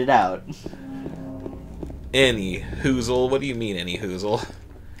figured it out. Any hoozle? What do you mean, any hoozle?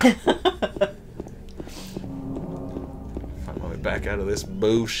 Find my way back out of this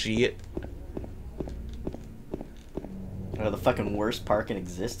bullshit. Oh, the fucking worst park in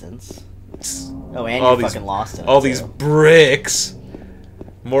existence. Oh, and All you these- fucking lost it. All these bricks.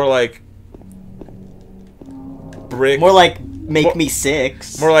 More like... Brick. More like make me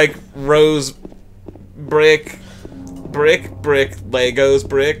 6. More like rose brick, Legos,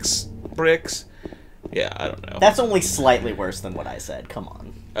 bricks. Yeah, I don't know. That's only slightly worse than what I said. Come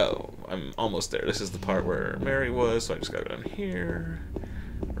on. Oh, I'm almost there. This is the part where Mary was, so I just gotta go down here.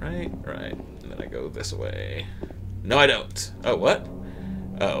 Right. And then I go this way. No, I don't. Oh, what?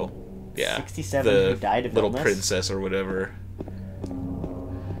 Oh, yeah. 67 the who died of little illness? princess or whatever.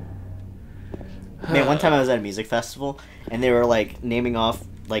 Man, one time I was at a music festival, and they were, like, naming off,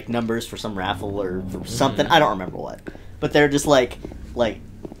 like, numbers for some raffle or for something. I don't remember what. But they're just like,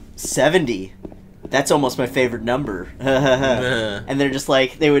 70. That's almost my favorite number. And they're just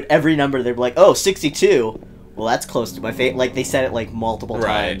like, every number, they'd be like, oh, 62. Well, that's close to my favorite. Like, they said it, like, multiple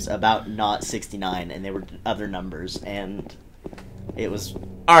times about not 69, and they were other numbers, and it was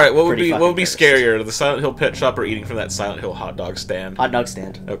Alright, what would pretty be fucking scarier? cursed. The Silent Hill pet shop or eating from that Silent Hill hot dog stand? hot dog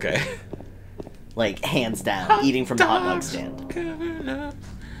stand. Okay. Like, hands down, eating from the hot dog stand. Covering up,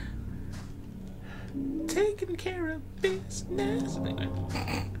 taking care of business. Anyway.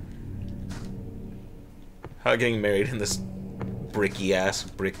 How getting married in this bricky ass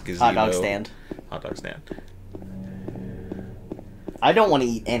brick gazebo? Hot dog stand. Hot dog stand. I don't want to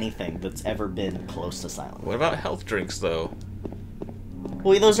eat anything that's ever been close to Silent. What about health drinks though?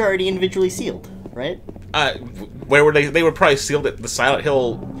 Well, those are already individually sealed, right? Where were they? They were probably sealed at the Silent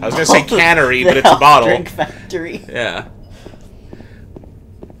Hill. I was gonna say cannery, but it's a bottle. Drink factory. Yeah.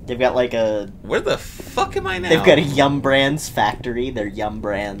 They've got like a. Where the fuck am I now? They've got a Yum Brands factory. They're Yum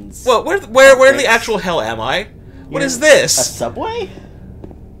Brands. Well, where in the actual hell am I? What is A this? Subway?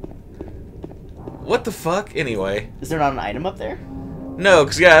 What the fuck? Anyway. Is there not an item up there? No,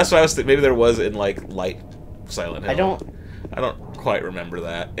 because yeah, that's what I was thinking. Maybe there was in like light Silent Hill. I don't quite remember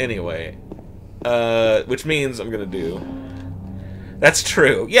that. Anyway, which means I'm gonna do. That's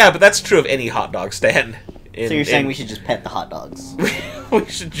true. Yeah, but that's true of any hot dog stand. So you're saying we should just pet the hot dogs? we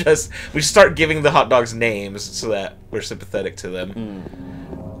should start giving the hot dogs names so that we're sympathetic to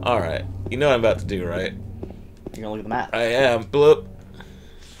them. All right, you know what I'm about to do, right? You're gonna look at the map. I am. Bloop.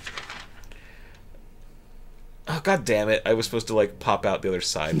 Oh, god damn it. I was supposed to, like, pop out the other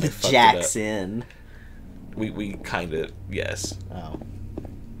side. The jack's in. We kind of... Yes. Oh.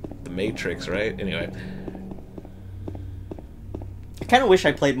 The Matrix, right? Anyway. I kind of wish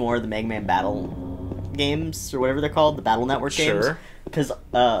I played more of the Mega Man Battle games, or whatever they're called, the Battle Network games. Sure. Because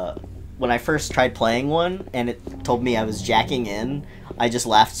when I first tried playing one, and it told me I was jacking in, I just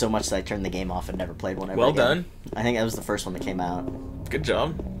laughed so much that I turned the game off and never played one ever Well again. done. I think that was the first one that came out. Good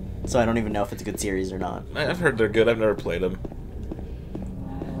job. So I don't even know if it's a good series or not. I've heard they're good. I've never played them.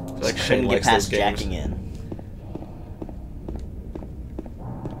 Like Shane Couldn't get likes those past games. jacking in.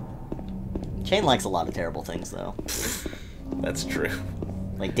 Shane likes a lot of terrible things, though. That's true.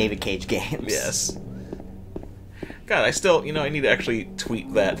 Like David Cage games. Yes. God, I still, I need to actually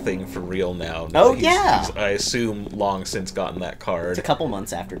tweet that thing for real now. Oh, He's, yeah! I assume long since gotten that card. It's a couple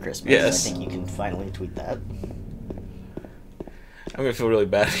months after Christmas. Yes. I think you can finally tweet that. I'm gonna feel really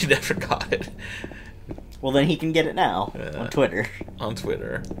bad if he never got it. Well, then he can get it now on Twitter. On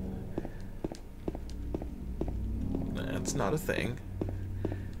Twitter. That's not a thing.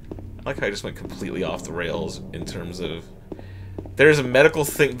 I like how I just went completely off the rails in terms of... There's a medical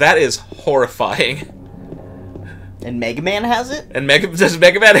thing... That is horrifying. And Mega Man has it? And does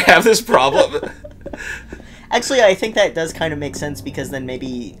Mega Man have this problem? Actually, I think that does kind of make sense, because then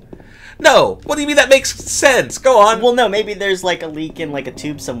maybe... No! What do you mean that makes sense? Go on! Well, no, maybe there's like a leak in like a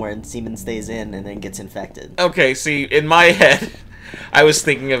tube somewhere and semen stays in and then gets infected. Okay, see, in my head, I was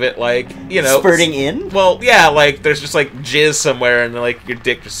thinking of it like, Spurting in? Well, yeah, like, there's just like jizz somewhere and like your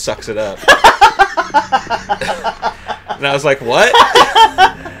dick just sucks it up. And I was like, what?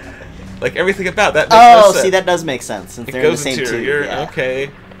 Like, everything about that makes no sense. See, that does make sense, since It they're in the goes same into tube. your... Yeah. Okay.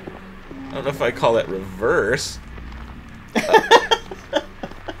 I don't know if I call that reverse.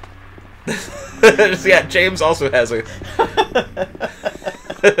 Yeah, James also has a...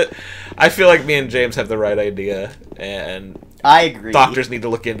 I feel like me and James have the right idea, and I agree. doctors need to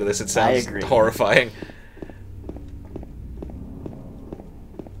look into this. It sounds agree. horrifying.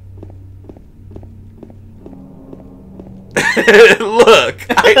 Look,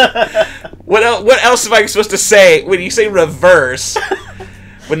 what else am I supposed to say when you say reverse?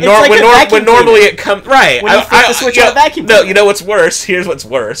 When normally it comes right. When you flip the switch on a vacuum No, cleaner. you know what's worse? Here's what's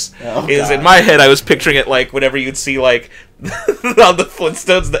worse. Oh, is God. in my head I was picturing it like whenever you'd see like on the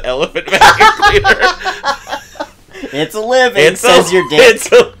Flintstones the elephant vacuum cleaner. It's a living, says your dick.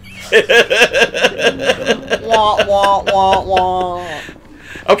 Wah, wah, wah, wah.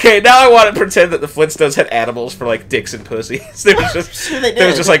 Okay, now I want to pretend that the Flintstones had animals for like dicks and pussies. There was just Sure they there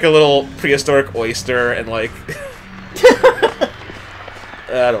was did. just like a little prehistoric oyster and like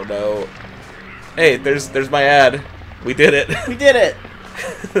I don't know. Hey, there's my ad. We did it. We did it.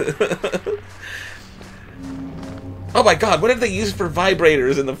 Oh my god, what did they use for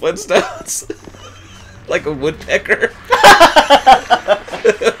vibrators in the Flintstones? Like a woodpecker?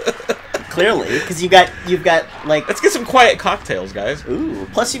 Clearly, because you've got like... Let's get some quiet cocktails, guys. Ooh,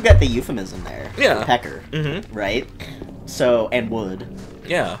 plus you've got the euphemism there. Yeah. For pecker. Mm-hmm. Right? So, and wood.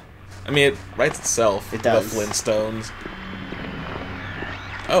 Yeah. I mean, it writes itself. It does. The Flintstones.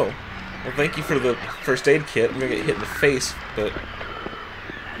 Oh. Well, thank you for the first aid kit. I'm gonna get hit in the face, but...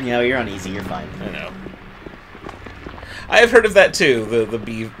 You know, you're uneasy, you're fine. I know. I have heard of that too, the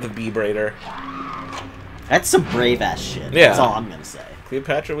bee braider. That's some brave-ass shit. Yeah. That's all I'm gonna say.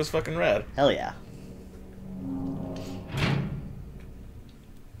 Cleopatra was fucking rad. Hell yeah.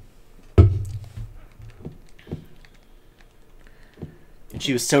 And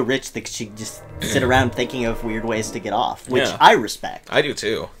she was so rich that she could just sit around thinking of weird ways to get off, which Yeah. I respect. I do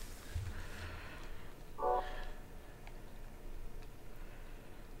too.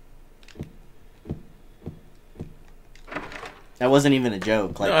 That wasn't even a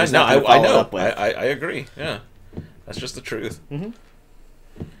joke. Like, No, there's I nothing to know. follow it up with. I agree. Yeah. That's just the truth. Mm-hmm.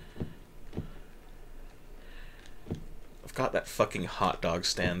 I've got that fucking hot dog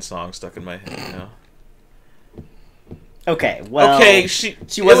stand song stuck in my head now. Okay, well... Okay, she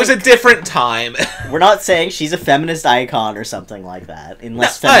it was a wasn't... different time. We're not saying she's a feminist icon or something like that,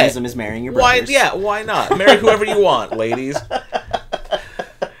 unless No, feminism is marrying your brothers. Why not? Marry whoever you want, ladies.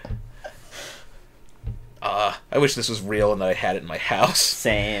 I wish this was real and that I had it in my house.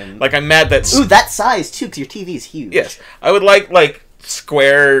 Same. Like, I'm mad that... Ooh, that size, too, because your TV's huge. Yes. I would like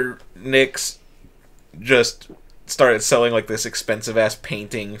Square Nick's just started selling like this expensive ass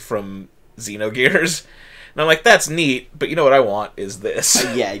painting from Xenogears, and I'm like, that's neat, but you know what I want is this.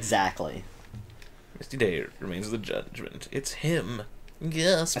 Yeah, exactly. Misty Day remains the judgment. It's him.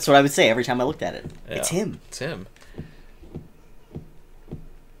 Yes. That's what I would say every time I looked at it. Yeah, It's him. It's him.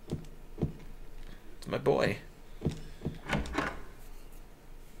 It's my boy.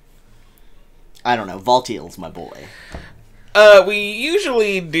 I don't know. Voltiel's my boy. We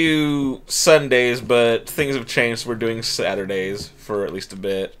usually do Sundays, but things have changed. We're doing Saturdays for at least a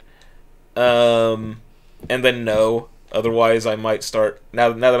bit. And then no. Otherwise, I might start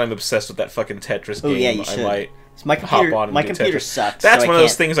now that I'm obsessed with that fucking Tetris game. Oh yeah, you I should. might So my computer, hop on and my do computer Tetris. sucks. That's so one I of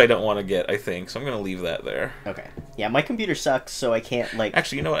those can't- things I don't want to get. I think so. I'm gonna leave that there. Okay. Yeah, my computer sucks, so I can't like.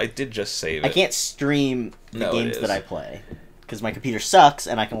 Actually, you know what? I did just save it. I can't stream the No, it games is. that I play because my computer sucks,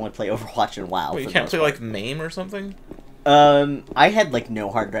 and I can only play Overwatch and WoW. Wait, you for the can't most play part. like MAME or something? I had like no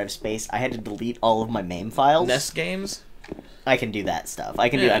hard drive space. I had to delete all of my MAME files. NES games? I can do that stuff. I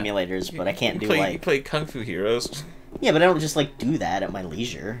can do Yeah. emulators, but I can't do You like. play Kung Fu Heroes. Yeah, but I don't just like do that at my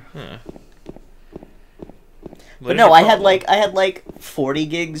leisure. Huh. But no, I had like 40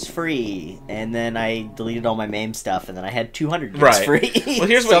 gigs free, and then I deleted all my MAME stuff, and then I had 200 gigs Right. free. Well,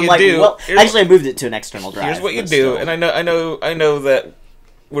 here's So what I'm you like, do. Well, Here's actually, I moved it to an external drive. Here's what you but do, still. and I know that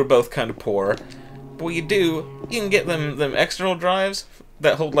we're both kind of poor. But what you do, you can get them external drives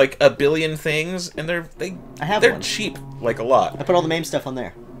that hold like a billion things, and they're I have they're one. cheap like a lot. I put all the MAME stuff on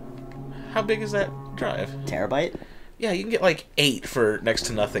there. How big is that drive? Terabyte? Yeah, you can get like 8 for next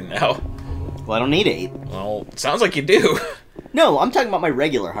to nothing now. Well, I don't need 8. Well, sounds like you do. No, I'm talking about my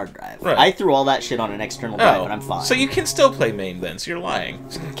regular hard drive. Right. I threw all that shit on an external drive, and I'm fine. So you can still play MAME then? So you're lying.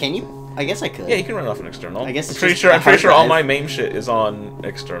 Can you? I guess I could. Yeah, you can run it off an external. I guess it's I'm pretty just sure. a I'm pretty hard sure all my drive. MAME shit is on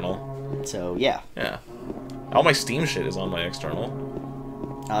external. So, yeah. Yeah. All my Steam shit is on my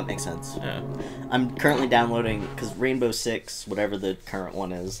external. That makes sense. Yeah. I'm currently downloading, because Rainbow Six, whatever the current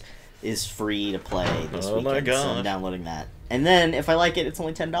one is free to play this Oh my weekend, so I'm gosh. downloading that. And then, if I like it, it's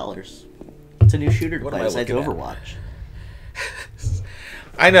only $10. It's a new shooter to What play am I besides looking at? Overwatch.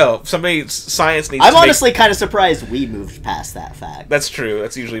 I know. Science needs I'm to make- honestly kind of surprised we moved past that fact. That's true.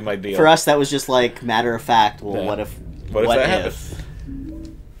 That's usually my deal. For us, that was just like matter of fact. Well, Yeah. what if? What if that happened? if?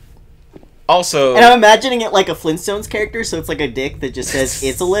 Also, And I'm imagining it like a Flintstones character, so it's like a dick that just says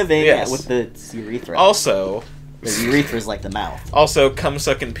 "it's a living" Yes. with the urethra. also, The urethra is like the mouth. also, Cum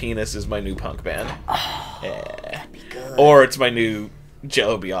Suckin' Penis is my new punk band. Yeah. That'd be good. Or it's my new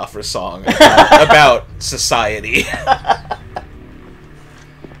Jello Biafra song about society.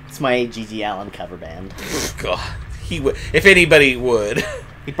 It's my G.G. Allen cover band. God, he would. If anybody would,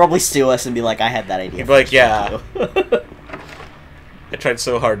 He'd probably sue us and be like, "I had that idea." he'd be like, first, "Yeah." thank you." I tried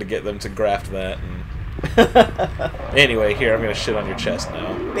so hard to get them to graft that. And... Anyway, here I'm gonna shit on your chest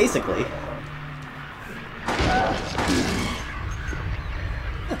now. Basically.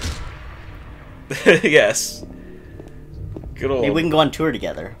 Yes. Good old. Maybe we can go on tour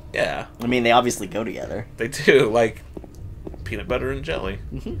together. Yeah, I mean, they obviously go together. they do like peanut butter and jelly.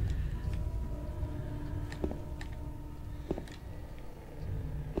 Mm-hmm.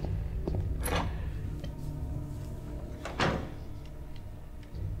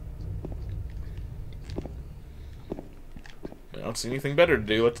 I don't see anything better to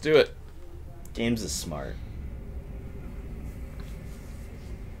do. Let's do it. James is smart.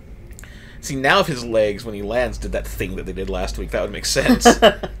 See, now if his legs, when he lands, did that thing that they did last week, that would make sense.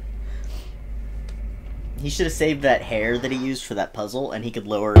 He should have saved that hair that he used for that puzzle, and he could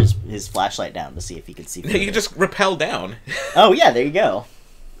lower his flashlight down to see if he could see. You can just rappel down. Oh yeah, there you go.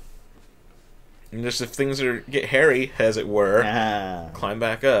 And just if things get hairy, as it were, Ah. climb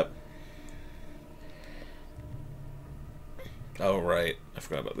back up. Oh, right. I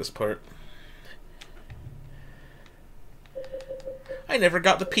forgot about this part. I never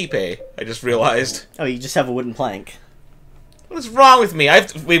got the Pipe. I just realized. Oh, you just have a wooden plank. What is wrong with me?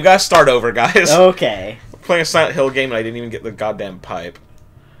 We've got to start over, guys. Okay. We're playing a Silent Hill game and I didn't even get the goddamn pipe.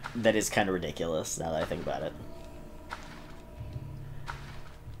 That is kind of ridiculous, now that I think about it.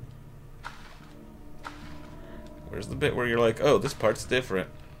 Where's the bit where you're like, oh, this part's different?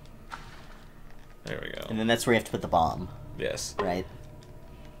 There we go. And then that's where you have to put the bomb, Yes. right?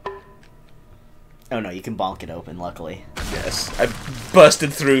 Oh no, you can bonk it open, luckily. Yes. I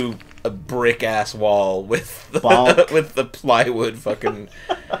busted through a brick-ass wall with the, Bonk. with the plywood fucking...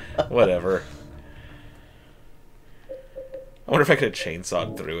 whatever. I wonder if I could have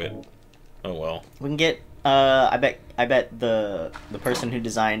chainsawed through it. Oh well. We can get, I bet the person who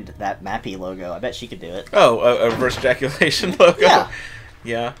designed that Mappy logo, I bet she could do it. Oh, a reverse ejaculation logo? Yeah.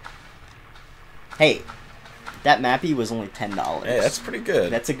 Yeah. Hey, that Mappy was only $10. Hey, that's pretty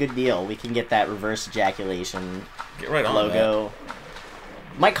good. That's a good deal. We can get that reverse ejaculation Get right on that. logo.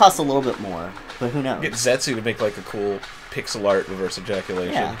 Might cost a little bit more, but who knows? Get Zetsu to make like a cool pixel art reverse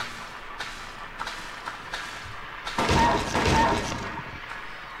ejaculation. Yeah.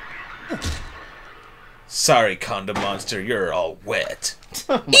 Sorry, condom monster, you're all wet.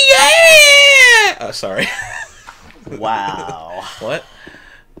 Oh Yeah! Oh, sorry. Wow. What?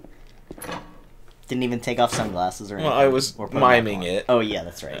 Didn't even take off sunglasses or anything. Well, I was or put them miming back on. it. Oh yeah,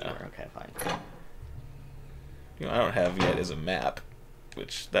 that's right. Yeah. Okay, fine. You know, I don't have yet is a map,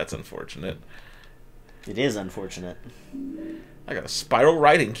 which that's unfortunate. It is unfortunate. I got a spiral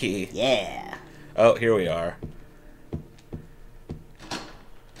writing key. Yeah. Oh, here we are.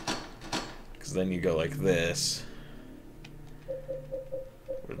 Because then you go like this.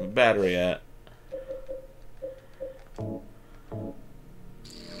 Where's my battery at?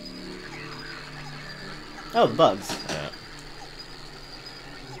 Oh, the bugs. Yeah.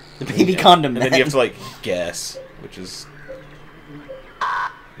 The baby condom And then man. you have to like guess, which is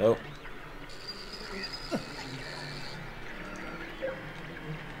nope.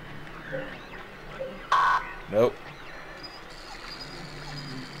 Nope.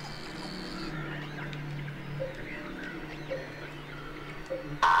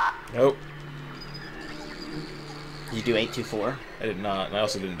 Nope. Did you do 824? I did not, and I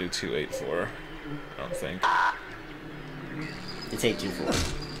also didn't do 284. I don't think. It's 824.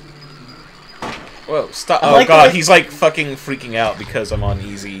 Whoa, stop. I Oh like the god, way- he's like fucking freaking out because I'm on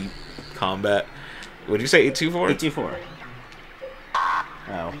easy combat. What did you say, 824? 824.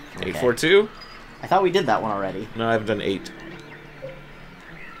 Oh. Okay. 842? I thought we did that one already. No, I haven't done 8.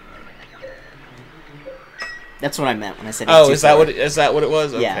 That's what I meant when I said. Oh, is that 824. what it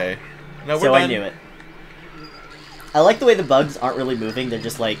was? Yeah. Okay. No, we're So done. I knew it. I like the way the bugs aren't really moving. They're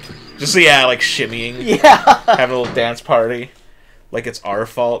just like. Just yeah, like shimmying, Yeah. having a little dance party, like it's our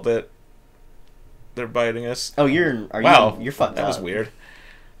fault that they're biting us. Oh, you're. Are Wow, you? You're fucked that up. was weird.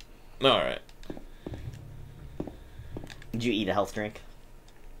 No, all right. Did you eat a health drink?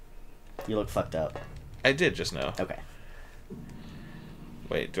 You look fucked up. I did just now. Okay.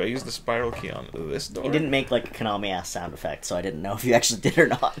 Wait, do I use the spiral key on this door? You didn't make like a Konami ass sound effect, so I didn't know if you actually did or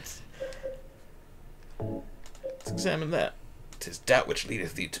not. Let's examine that. 'Tis doubt which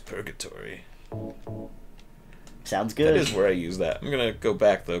leadeth thee to purgatory. Sounds good. That is where I use that. I'm gonna go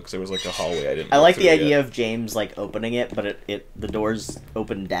back though, because there was like a hallway I didn't. I look like through the idea yet. of James like opening it, but the doors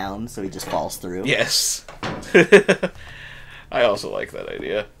open down, so he just falls through. Yes. I also like that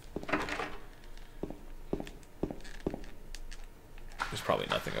idea. There's probably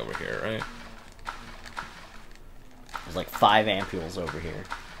nothing over here, right? There's like 5 ampules over here.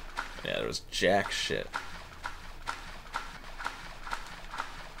 Yeah, there was jack shit.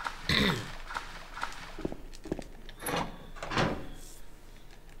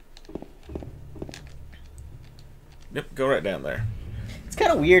 Yep, go right down there. It's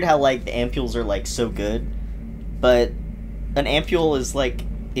kind of weird how like the ampules are like so good, but an ampule is like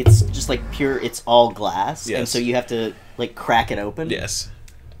it's just like pure. It's all glass, and Yes. so you have to like crack it open. Yes.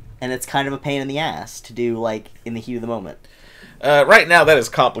 And it's kind of a pain in the ass to do like in the heat of the moment. Right now, that is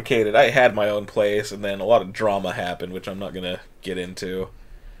complicated. I had my own place, and then a lot of drama happened, which I'm not going to get into.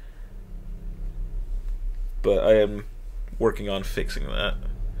 But I am working on fixing that.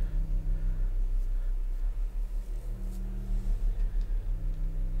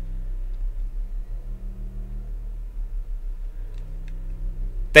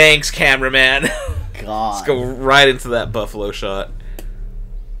 Thanks, cameraman. God. Let's go right into that buffalo shot.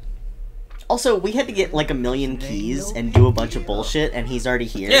 Also, we had to get like 1,000,000 keys and do a bunch of bullshit, and he's already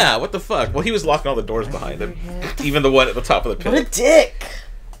here. Yeah, what the fuck? Well, he was locking all the doors behind him. Even the one at the top of the What a pit. dick!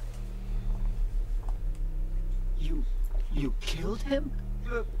 You killed him?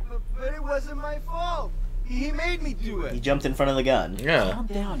 But it wasn't my fault. He made me do He it. jumped in front of the gun. Yeah. Calm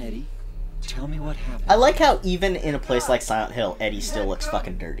down, Eddie. Tell me what happened. I like how even in a place like Silent Hill, Eddie still looks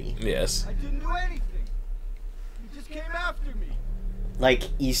fucking dirty. Yes. I didn't do anything. He just came after me. Like,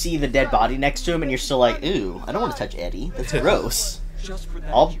 you see the dead body next to him, and you're still like, ooh, I don't want to touch Eddie. That's gross. Just for that,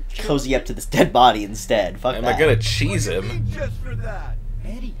 I'll you killed cozy up to this dead body instead. Fuck Am that. I gonna cheese What do you him? mean just for that?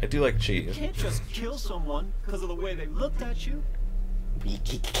 Eddie. I do like You cheese. can't just kill someone because of the way they looked at you.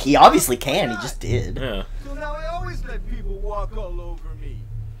 He obviously can, he just did. Yeah. So now I always let people walk all over me.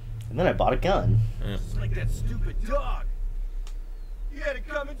 And then I bought a gun. Just like that stupid dog. He had it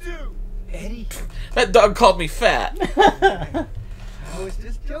coming too. Eddie. That dog called me fat. I was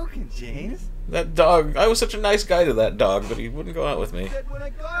just joking, James. That dog. I was such a nice guy to that dog, but he wouldn't go out with me. Said when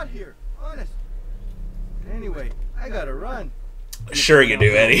I got here, honest. Anyway, I gotta run. Sure you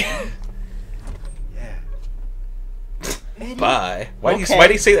do, Eddie. Yeah. Eddie. Bye. Why do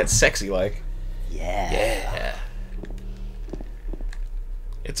Okay. you say that sexy like? Yeah. Yeah.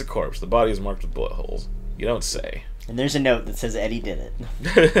 It's a corpse. The body is marked with bullet holes. You don't say. And there's a note that says Eddie did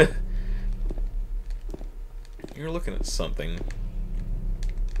it. You're looking at something.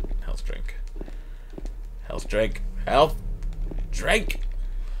 Health drink. Health drink. Health drink.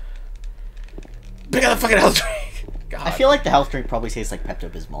 Pick up the fucking health drink. God. I feel like the health drink probably tastes like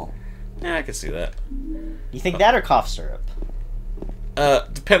Pepto-Bismol. Yeah, I can see that. You think that or cough syrup?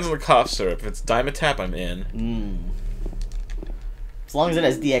 Depends on the cough syrup. If it's Dimetap, I'm in. As long as it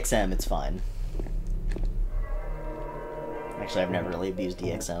has DXM, it's fine. Actually, I've never really abused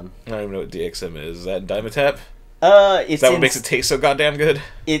DXM. I don't even know what DXM is. Is that Dimetap? It's Is that what makes it taste so goddamn good?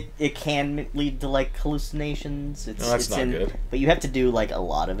 It can lead to like hallucinations. No, that's not good. But you have to do like a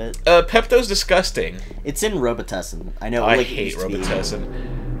lot of it. Pepto's disgusting. It's in Robitussin. I know. I like, hate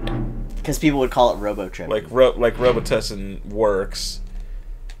Robitussin. Because people would call it Robotrip. Like Robitussin works.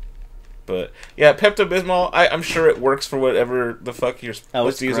 But yeah, Pepto-Bismol, I'm sure it works for whatever the fuck you're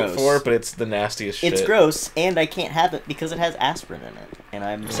supposed to use it for, but it's the nastiest shit. It's gross, and I can't have it because it has aspirin in it. And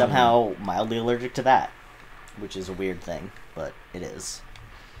I'm somehow mildly allergic to that. Which is a weird thing, but it is.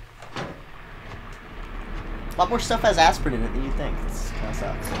 A lot more stuff has aspirin in it than you think. It's kind of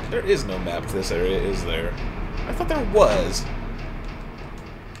sucks. There is no map to this area, is there? I thought there was.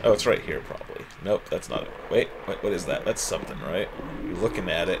 Oh, it's right here, probably. Nope, that's not it. Wait, what is that? That's something, right? You're looking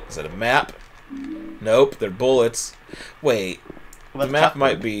at it. Is that a map? Nope, they're bullets. Wait, the map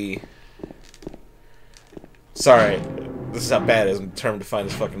might be... Sorry, this is how bad it is. I'm determined to find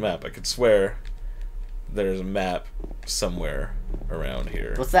this fucking map. I could swear there's a map somewhere around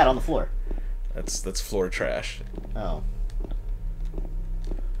here. What's that on the floor? That's floor trash. Oh.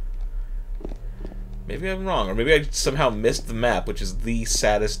 Maybe I'm wrong, or maybe I somehow missed the map, which is the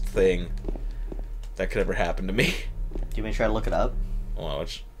saddest thing that could ever happen to me. Do you want me to try to look it up?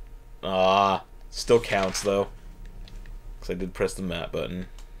 Watch. Still counts though, because I did press the map button.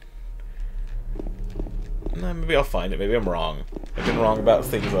 Nah, maybe I'll find it. Maybe I'm wrong. I've been wrong about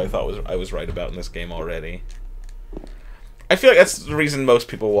things that I thought I was right about in this game already. I feel like that's the reason most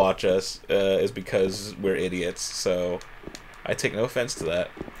people watch us, is because we're idiots, so I take no offense to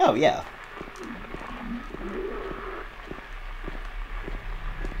that. Oh, yeah.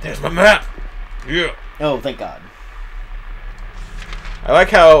 There's my map! Yeah! Oh, thank God. I like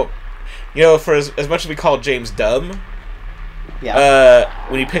how, you know, for as much as we call James dumb, yeah.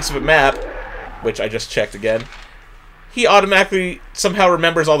 When he picks up a map, which I just checked again, he automatically somehow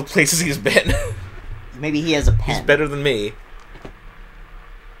remembers all the places he's been. Maybe he has a pen. He's better than me.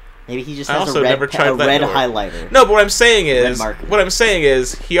 Maybe he just I has also a red, never tried that red door. highlighter. No, but what I'm saying is,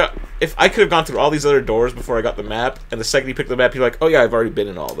 if I could have gone through all these other doors before I got the map, and the second he picked the map, he's like, "Oh yeah, I've already been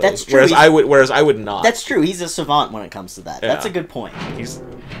in all those." That's true. Whereas I would not. That's true. He's a savant when it comes to that. Yeah. That's a good point. He's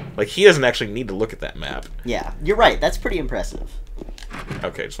like, he doesn't actually need to look at that map. Yeah, you're right. That's pretty impressive.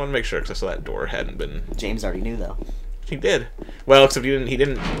 Okay, just want to make sure because I saw that door hadn't been. James already knew though. He did. Well, except he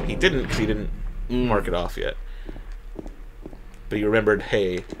didn't because he didn't mark it off yet. But he remembered,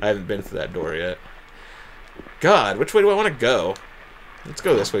 hey, I haven't been through that door yet. God, which way do I want to go? Let's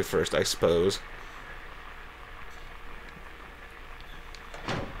go this way first, I suppose.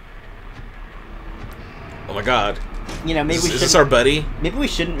 Oh my God. You know, maybe is this our buddy? Maybe we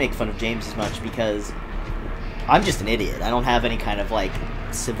shouldn't make fun of James as much because I'm just an idiot. I don't have any kind of like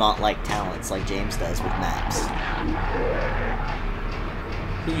savant-like talents like James does with maps.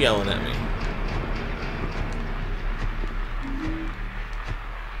 Who yelling at me?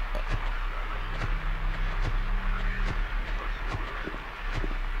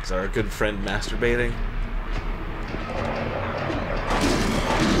 Is our good friend masturbating?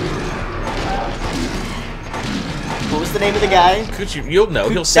 What was the name of the guy? Could you? You'll know.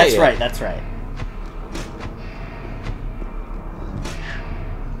 He'll say That's it. right. That's right.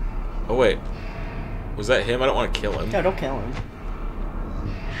 Oh wait, was that him? I don't want to kill him. No, don't kill him.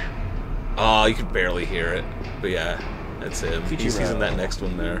 Oh, you could barely hear it, but yeah, that's him. He's in that next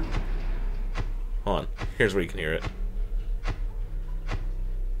one there. Hold on. Here's where you can hear it.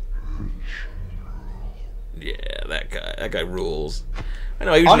 Yeah, that guy. That guy rules. I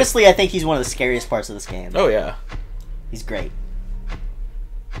know. Honestly, I think he's one of the scariest parts of this game. Oh yeah. He's great.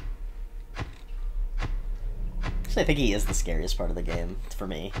 Actually, I think he is the scariest part of the game for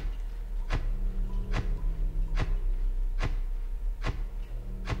me.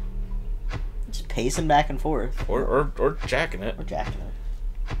 Just pacing back and forth. Or jacking it. Or jacking it.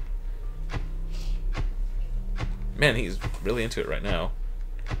 Man, he's really into it right now.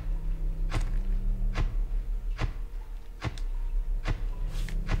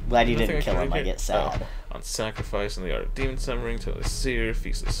 Glad you didn't kill him, I get sad. Oh. On sacrifice and the art of demon summoning, to the seer,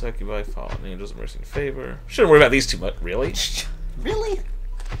 feast of succubi, fallen angels, mercy and favor. Shouldn't worry about these too much, really? Really?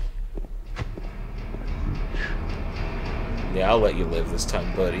 Yeah, I'll let you live this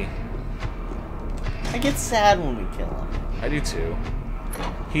time, buddy. I get sad when we kill him. I do too.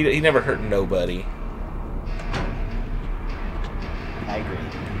 He never hurt nobody. I agree.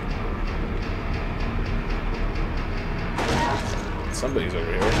 Somebody's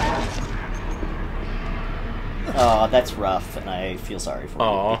over here. Oh, that's rough, and I feel sorry for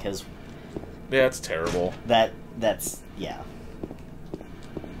Aw. you because Yeah, it's terrible. that's yeah.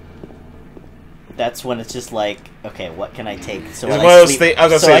 That's when it's just like, okay, what can I take? So It's I one of those sleep. thi- I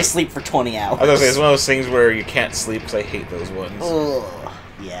was gonna so say- I sleep for 20 hours. I was gonna say, it's one of those things where you can't sleep because I hate those ones. Ugh,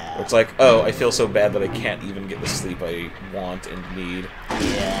 yeah. It's like, oh, I feel so bad that I can't even get the sleep I want and need.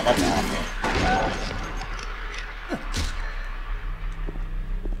 Yeah, that's awful.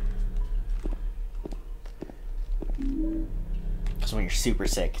 Because when you're super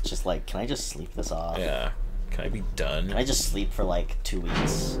sick, it's just like, can I just sleep this off? Yeah. Can I be done? Can I just sleep for like 2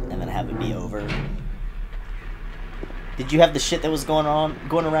 weeks and then have it be over? Did you have the shit that was going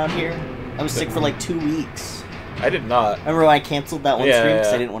around here? I was sick for like 2 weeks. I did not. Remember when I canceled that one Yeah, stream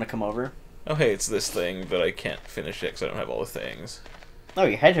because yeah. I didn't want to come over? Oh, hey, it's this thing, but I can't finish it because I don't have all the things. Oh,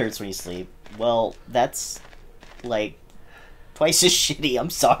 your head hurts when you sleep. Well, that's like twice as shitty. I'm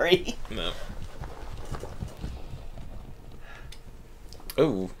sorry. No.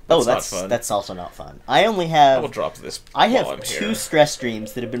 Oh, Oh, not fun. that's also not fun. I only I have will drop this. I while have I'm two here. stress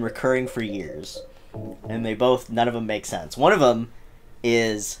streams that have been recurring for years, and none of them make sense. One of them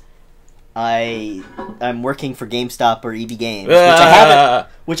is I'm working for GameStop or EB Games,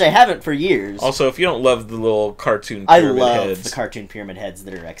 which I haven't for years. Also, if you don't love the little cartoon I pyramid love heads, the cartoon pyramid heads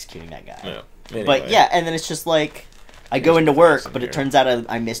that are executing that guy. No. Anyway. But yeah, and then it's just like I go into work, but it turns out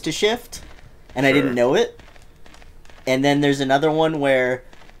I missed a shift, and I didn't know it. And then there's another one where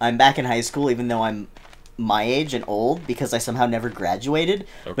I'm back in high school, even though I'm my age and old, because I somehow never graduated.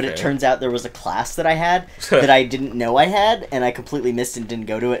 But it Okay. turns out there was a class that I had that I didn't know I had, and I completely missed and didn't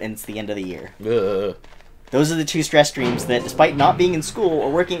go to it, and it's the end of the year. Ugh. Those are the two stress streams that, despite not being in school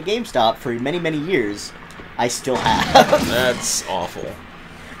or working at GameStop for many, many years, I still have. That's awful.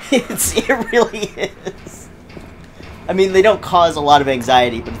 It really is. I mean, they don't cause a lot of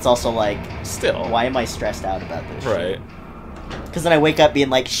anxiety, but it's also like, Still. why am I stressed out about this? Right. Because then I wake up being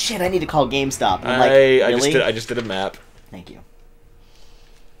like, shit, I need to call GameStop. And I'm like, I really? I just did a map. Thank you.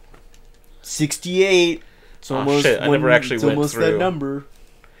 68. It's Oh, almost shit, I never actually it's went almost through. that number.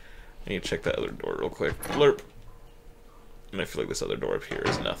 I need to check that other door real quick. Blurp. And I feel like this other door up here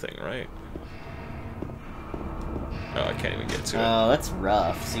is nothing, right? Oh, I can't even get to it. Oh, that's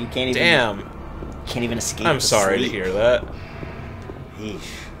rough. So you can't even Damn. can't even escape. I'm the sorry to sleep. hear that. Yeesh.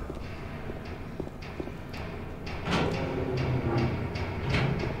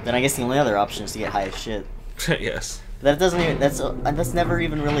 Then I guess the only other option is to get high as shit. Yes. That doesn't even. That's never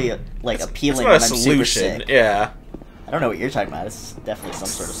even really appealing It's when not a I'm super solution. sick. Yeah. I don't know what you're talking about. It's definitely some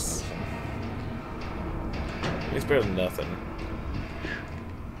sort of solution. It's better than nothing.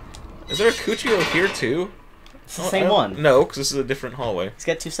 Is there a Coochie over here too? It's the same one. No, because this is a different hallway. He's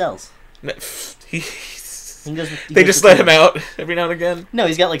got 2 cells. No, He goes, he they goes just to let two. him out every now and again. No,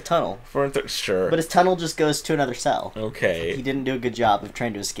 he's got like tunnel, Sure. but his tunnel just goes to another cell. Okay. He didn't do a good job of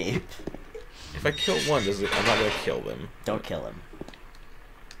trying to escape. If I kill one, I'm not gonna kill them. Don't kill him.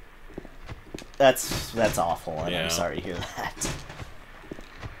 That's awful, and Yeah. I'm sorry to hear that.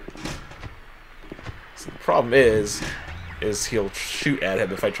 So the problem is he'll shoot at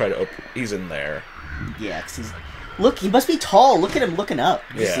him if I try to open. He's in there. Yeah, 'cause he's... Look, he must be tall. Look at him looking up.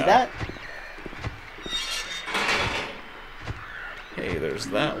 You see Yeah. that? Hey, there's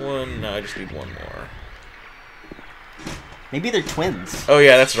that one. Now I just need one more. Maybe they're twins. Oh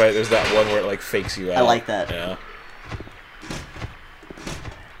yeah, that's right. There's that one where it like fakes you out. I like that. Yeah.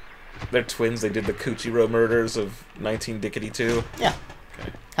 They're twins. They did the Coochie Row murders of 1952. Yeah.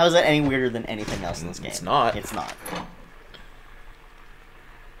 Okay. How is that any weirder than anything else in this game? It's not. It's not.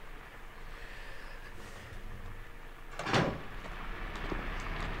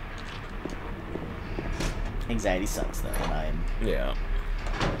 Anxiety sucks, though, and I'm Yeah.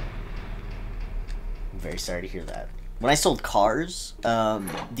 very sorry to hear that. When I sold cars,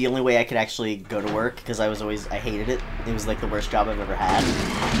 the only way I could actually go to work, because I hated it. It was like the worst job I've ever had.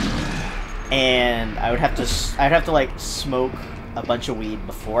 And I'd have to like smoke a bunch of weed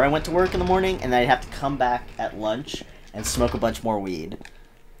before I went to work in the morning, and then I'd have to come back at lunch and smoke a bunch more weed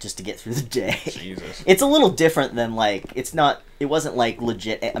just to get through the day. Jesus. It's a little different than like, it wasn't like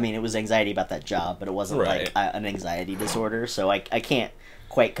legit, I mean, it was anxiety about that job, but it wasn't Right. like an anxiety disorder, so I can't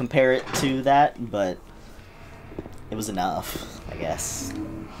quite compare it to that, but it was enough, I guess.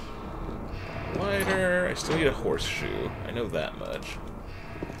 Lighter. I still need a horseshoe. I know that much.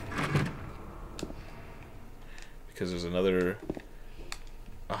 because there's another...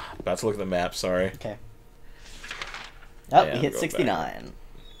 about to look at the map, sorry. Okay. Oh, Yeah, we hit go 69.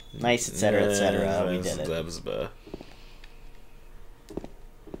 Nice, etc., etc. We did it.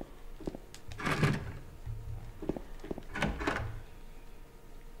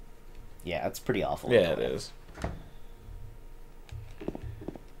 Yeah, it's pretty awful. Yeah, it is.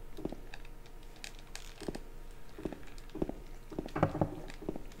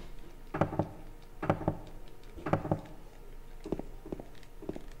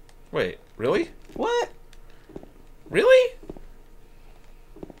 Wait, really? What? Really?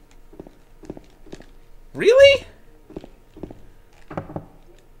 Really?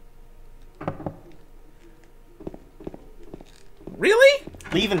 Really?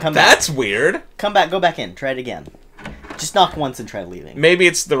 Leave and come back. That's weird. Come back, go back in, try it again. Just knock once and try leaving. Maybe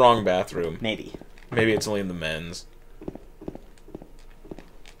it's the wrong bathroom. Maybe. Maybe it's only in the men's.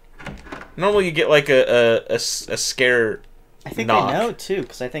 Normally you get like a scare I think knock. they know too,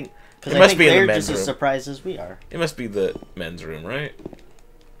 because I think It must be in the they're men's just as room. surprised as we are. It must be the men's room, right?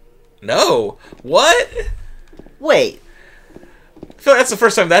 No. What? Wait. I feel like that's the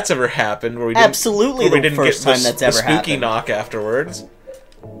first time that's ever happened. Where we didn't, Absolutely where we the didn't first get time that's ever the spooky happened. knock afterwards.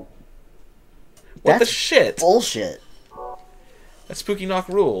 What That's the shit? bullshit. That spooky knock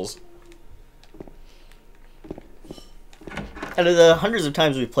rules. Out of the hundreds of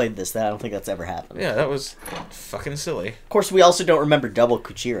times we've played this, I don't think that's ever happened. Yeah, that was fucking silly. Of course, we also don't remember double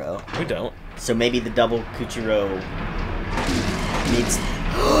Kuchiro. We don't. So maybe the double Kuchiro needs...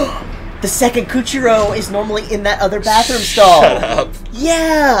 The second Kuchiro is normally in that other bathroom stall. Shut up.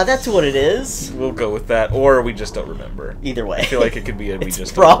 Yeah, that's what it is. We'll go with that, or we just don't remember. Either way. I feel like it could be a we It's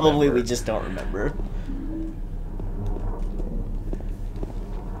just probably don't remember. we just don't remember.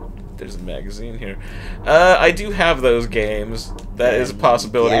 There's a magazine here. I do have those games. That is a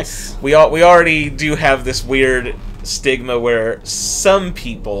possibility. Yes. We already do have this weird stigma where some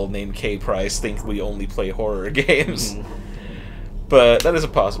people named K Price think we only play horror games. But that is a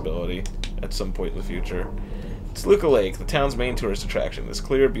possibility at some point in the future. It's Luca Lake, the town's main tourist attraction. This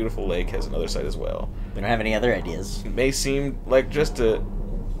clear, beautiful lake has another side as well. We don't have any other ideas. It may seem like just a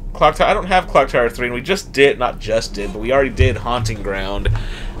Clock Tower. I don't have Clock Tower 3, and we just did, not just did, but we already did Haunting Ground,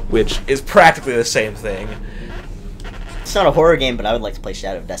 which is practically the same thing. It's not a horror game, but I would like to play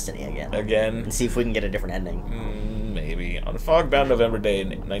Shadow of Destiny again. Again. And see if we can get a different ending. Maybe. On a fog-bound November day in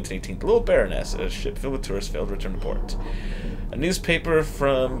 1918, the Little Baroness, a ship filled with tourists, failed to return to port. A newspaper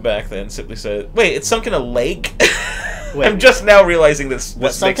from back then simply said, "Wait, it's sunk in a lake." Wait. I'm just now realizing this.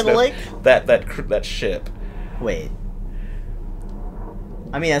 What's sunk in a lake? That ship. Wait.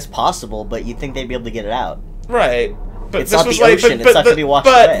 I mean, that's possible, but you'd think they'd be able to get it out. Right. But It's this not was the like, ocean, but, it's not but, gonna be washed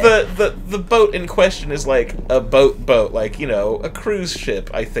but away. the boat in question is like a boat, like, you know, a cruise ship,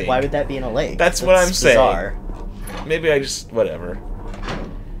 I think. Why would that be in a lake? That's what I'm bizarre. saying. Maybe I just whatever.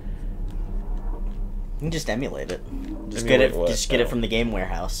 You can just emulate it. Just Emulate get it. what? Just get it Oh. from the game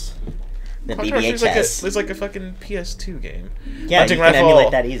warehouse. The Clock Tower BBHS. there's like a fucking PS2 game. Yeah, Hunting you can Rifle,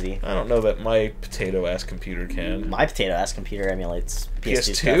 emulate that easy. I don't know that my potato-ass computer can. My potato-ass computer emulates PS2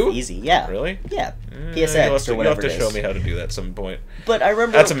 PS2? stuff easy. Yeah. Really? Yeah. You'll PSX have or to, whatever You'll it have to show is. me how to do that at some point. But I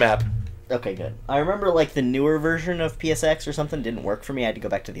remember... That's a map. Okay, good. I remember, like, the newer version of PSX or something didn't work for me. I had to go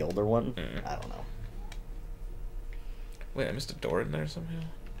back to the older one. I don't know. Wait, I missed a door in there somehow?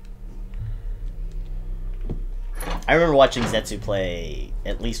 I remember watching Zetsu play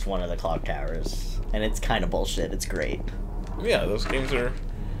at least one of the Clock Towers, and it's kind of bullshit. It's great. Yeah, those games are...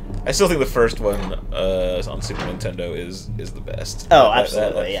 I still think the first one on Super Nintendo is the best. Oh,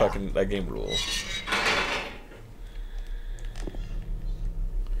 absolutely, yeah. That game rules.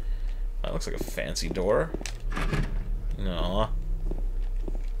 That looks like a fancy door. No.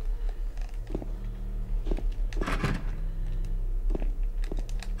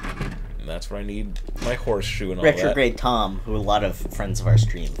 And that's where I need my horseshoe and all that. Retrograde Tom, who a lot of friends of our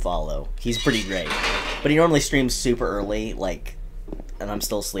stream follow, he's pretty great. But he normally streams super early, like, and I'm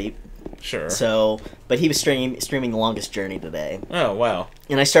still asleep. Sure. So, but he was streaming The Longest Journey today. Oh, wow.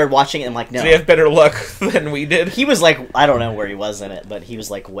 And I started watching it, and I'm like, no. Did he have better luck than we did? He was like, I don't know where he was in it, but he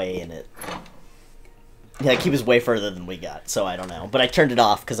was like way in it. Like, he was way further than we got, so I don't know. But I turned it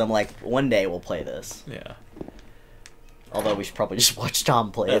off, because I'm like, one day we'll play this. Yeah. Although we should probably just watch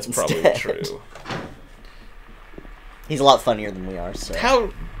Tom play That's it probably instead. true. He's a lot funnier than we are, so...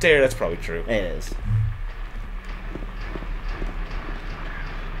 How dare, that's probably true. It is.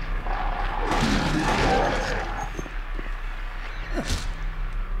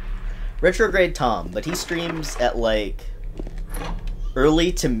 Retrograde Tom, but he streams at, like,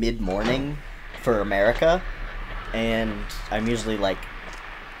 early to mid-morning for America, and I'm usually, like,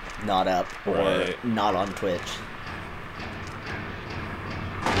 not up or Right. not on Twitch.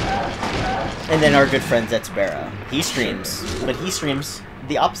 And then our good friend Zetsubera. He streams, but he streams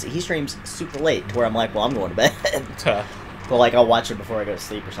the opposite. He streams super late, to where I'm like, well, I'm going to bed. Huh. But like, I'll watch it before I go to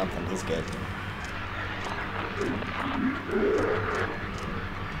sleep or something. He's good.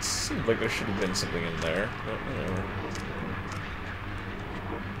 It seemed like there should have been something in there, but whatever.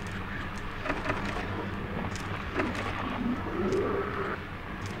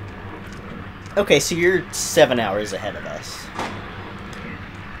 Okay, so you're 7 hours ahead of us.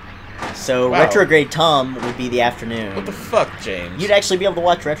 So Wow. Retrograde Tom would be the afternoon. What the fuck, James? You'd actually be able to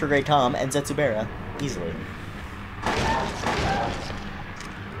watch Retrograde Tom and Zetsubera easily.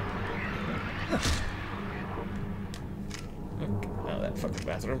 Oh, that fucking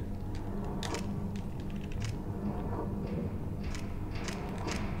bathroom.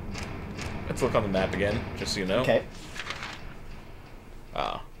 Let's look on the map again, just so you know. Okay.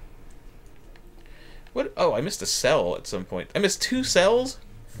 Ah. What? Oh, I missed a cell at some point. I missed 2 cells?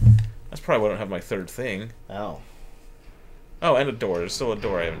 That's probably why I don't have my third thing. Oh. Oh, and a door. There's still a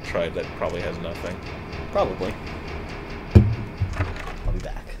door I haven't tried that probably has nothing. Probably. I'll be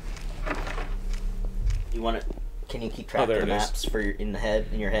back. You want it? Can you keep track there of the it is. maps for your, in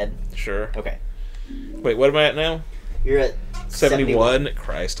your head? Sure. Okay. Wait, what am I at now? You're at 71?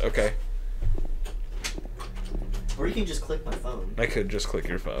 Christ, okay. Or you can just click my phone. I could just click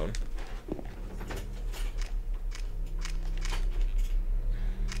your phone.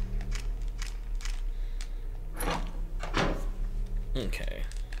 Okay.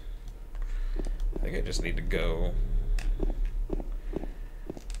 I think I just need to go...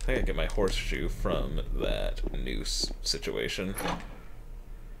 I think I get my horseshoe from that noose situation.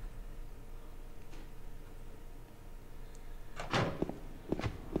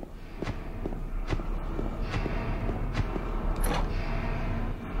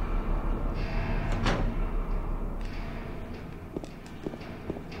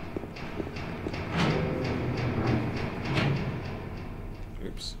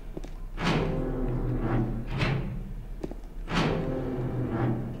 Oops.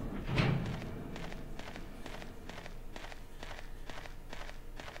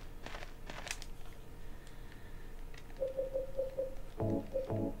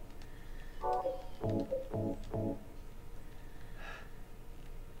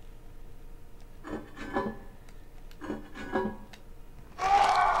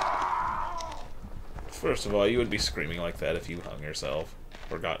 First of all, you would be screaming like that if you hung yourself,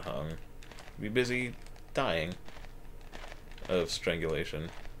 or got hung. You'd be busy dying of strangulation.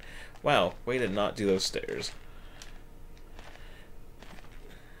 Wow, way to not do those stairs.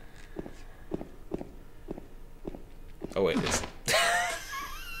 Oh wait, it's...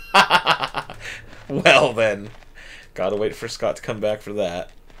 Well then. Gotta wait for Scott to come back for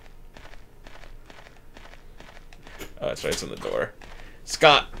that. Oh, that's right, it's in the door.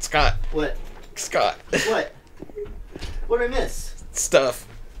 Scott! Scott! What? Scott! What? What did I miss? Stuff.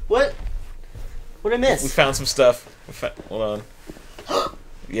 What? What did I miss? We found some stuff. Hold on.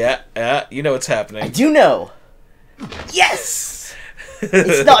 Yeah, you know what's happening. I do know. Yes!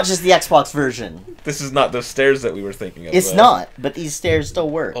 It's not just the Xbox version. This is not those stairs that we were thinking of. It's though. not, but these stairs still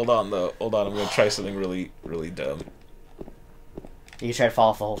work. Hold on, though. Hold on, I'm going to try something really, really dumb. You try to fall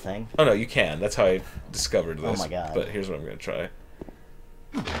off the whole thing? Oh, no, you can. That's how I discovered this. Oh my god. But here's what I'm going to try.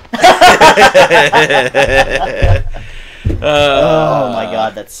 Oh my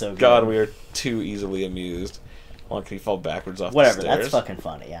god, that's so good. God, we are too easily amused. Hold on, can you fall backwards off Whatever, the stairs? that's fucking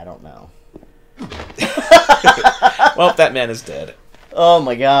funny. I don't know. Well, that man is dead. Oh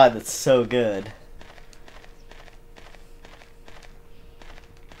my god, that's so good.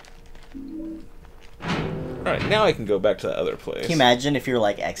 Alright, now I can go back to the other place. Can you imagine if you're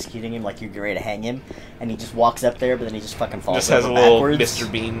like executing him, like you're getting ready to hang him, and he just walks up there, but then he just fucking falls Just has a over little backwards?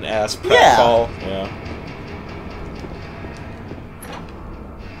 Mr. Bean-ass Yeah. fall. Yeah.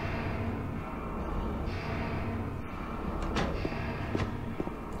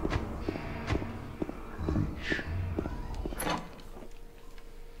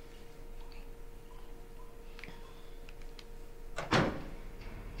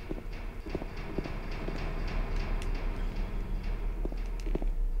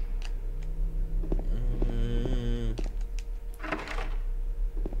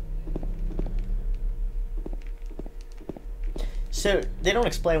 So, they don't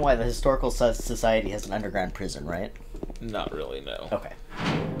explain why the Historical Society has an underground prison, right? Not really, no. Okay.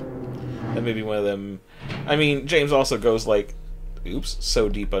 That may be one of them. I mean, James also goes like, oops, so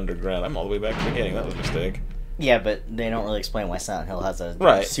deep underground. I'm all the way back to the beginning. That was a mistake. Yeah, but they don't really explain why Silent Hill has a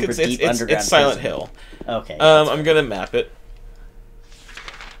Right. super it's, deep it's, underground it's Silent prison. Hill. Okay. I'm gonna map it.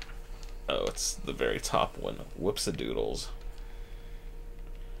 Oh, it's the very top one. Whoops-a-doodles.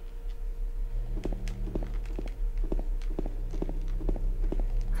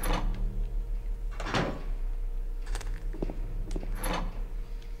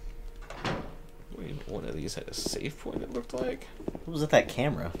 one of these had a save point, it looked like. What was with that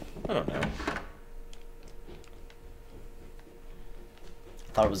camera? I don't know.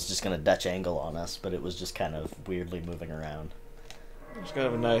 I thought it was just going to Dutch angle on us, but it was just kind of weirdly moving around. Just gotta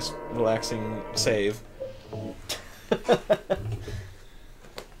have a nice, relaxing save.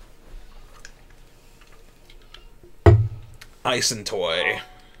 Ice and toy.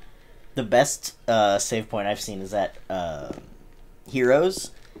 The best save point I've seen is at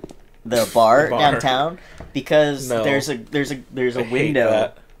Heroes, the bar downtown, because there's a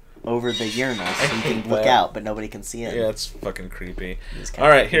window over the urinal, so you can look out, but nobody can see it. Yeah, it's fucking creepy.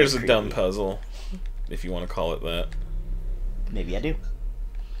 Alright, here's a dumb puzzle, if you want to call it that. Maybe I do.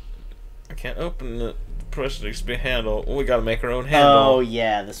 I can't open it. Press the XP handle. Oh, we gotta make our own handle. Oh,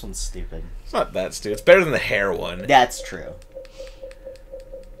 yeah, this one's stupid. It's not that stupid. It's better than the hair one. That's true.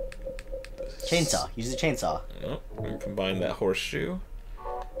 Chainsaw. Use the chainsaw. Oh, and combine that horseshoe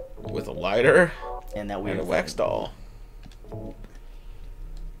with a lighter and that weird a wax doll.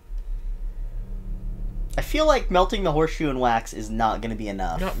 I feel like melting the horseshoe and wax is not going to be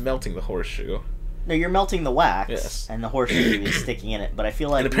enough. You're not melting the horseshoe. No, you're melting the wax, yes, and the horseshoe is sticking in it. But I feel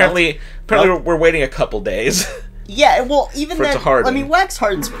like and apparently we're waiting a couple days. Yeah, well, even for then, it to harden. I mean, wax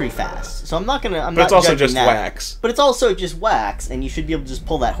hardens pretty fast, so I'm not gonna. But it's also just wax. But it's also just wax, and you should be able to just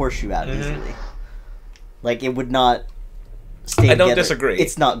pull that horseshoe out easily. Like, it would not stay together. I don't disagree.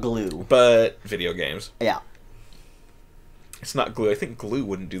 It's not glue. But video games. Yeah. It's not glue. I think glue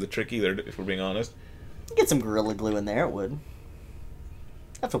wouldn't do the trick either, if we're being honest. Get some Gorilla Glue in there, it would.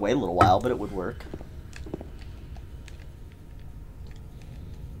 Have to wait a little while, but it would work.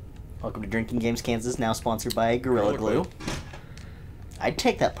 Welcome to Drinking Games Kansas, now sponsored by Gorilla Glue. I'd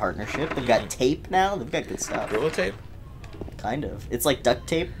take that partnership. They've got tape now. They've got good stuff. Gorilla tape? Kind of. It's like duct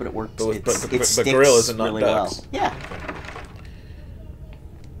tape, but it works. But sticks gorillas and not really ducks. well. Yeah.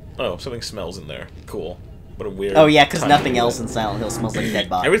 Oh, something smells in there. Cool. What a weird... Oh, yeah, because nothing else in Silent Hill smells like dead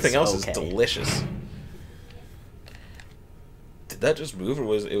bodies. Everything else is delicious. Did that just move, or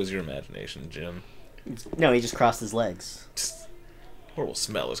it was your imagination, Jim? No, he just crossed his legs. Horrible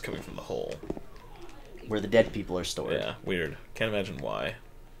smell is coming from the hole. Where the dead people are stored. Yeah, weird. Can't imagine why.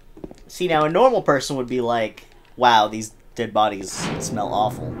 See, now a normal person would be like, wow, these dead bodies smell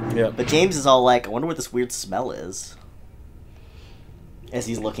awful. Yeah. But James is all like, I wonder what this weird smell is. As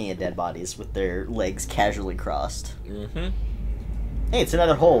he's looking at dead bodies with their legs casually crossed. Mm-hmm. Hey, it's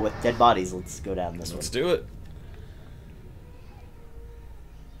another hole with dead bodies. Let's go down this one. Let's do it.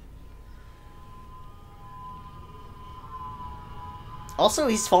 Also,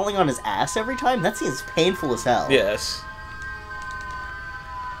 he's falling on his ass every time? That seems painful as hell. Yes.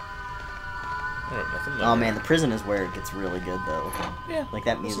 Alright, nothing there. Oh man, the prison is where it gets really good, though. Yeah. Like,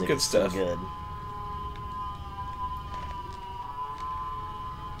 that music good is stuff. so good.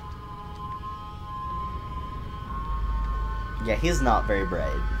 Yeah, he's not very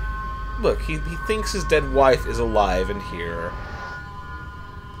bright. Look, he thinks his dead wife is alive in here.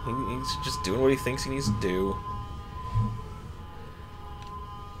 He's just doing what he thinks he needs to do.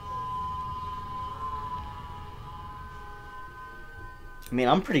 I mean,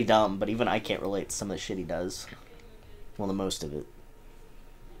 I'm pretty dumb, but even I can't relate to some of the shit he does. Well, the most of it.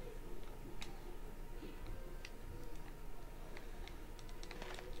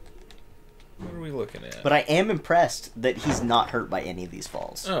 What are we looking at? But I am impressed that he's not hurt by any of these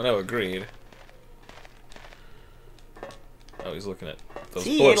falls. Oh, no, agreed. Oh, he's looking at those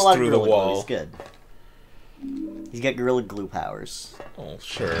See, he ate a bullets lot of through the Gorilla Glue. wall. He's good. He's got Gorilla Glue powers. Oh,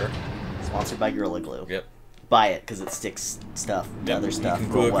 sure. Sponsored by Gorilla Glue. Yep. Buy it, because it sticks stuff to other stuff. You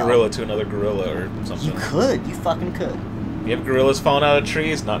can glue a real gorilla to another gorilla or something. You could. You fucking could. You have gorillas falling out of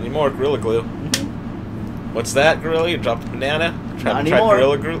trees? Not anymore. Gorilla glue. What's that, gorilla? You dropped a banana? Not Tried anymore.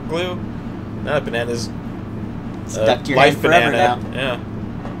 gorilla glue? No, that banana's Stuck to your life hand forever banana. now. Yeah.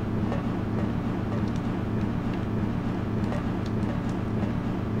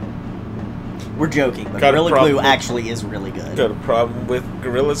 We're joking, but Got a Gorilla problem Glue with- actually is really good. Got a problem with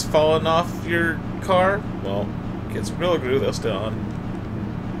gorillas falling off your car? Well, get some gorilla glue, they'll stay on.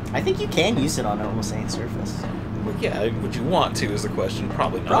 I think you can use it on almost any surface. Well, yeah, would you want to is the question.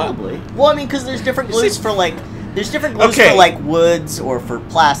 Probably not. Probably. Well, I mean, because there's different You glues see- for, like... There's different glues Okay. for, like, woods, or for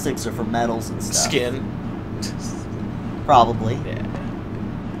plastics, or for metals and stuff. Skin. Probably. Yeah.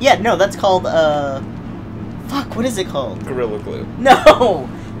 Yeah, no, that's called, Fuck, what is it called? Gorilla glue. No!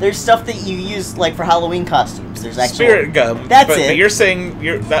 There's stuff that you use, like, for Halloween costumes. There's actual... Spirit gum. That's but, it. But you're saying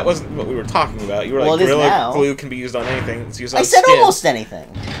that wasn't what we were talking about. You were Well, like, it is gorilla now. glue can be used on anything. It's used on I said skin. almost anything.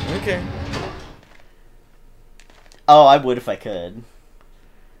 Okay. Oh, I would if I could.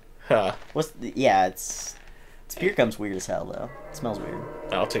 Huh. What's the... Yeah, it's Spear gum's weird as hell, though. It smells weird.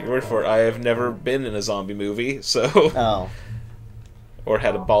 I'll take your word for it. I have never been in a zombie movie, so... Oh. Or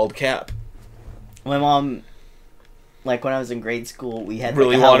had a bald cap. My mom, like, when I was in grade school, we had...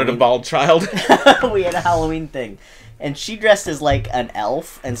 Really like, wanted a bald child? We had a Halloween thing. And she dressed as, like, an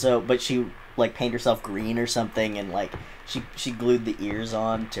elf, and so... But she, like, painted herself green or something, and, like, she glued the ears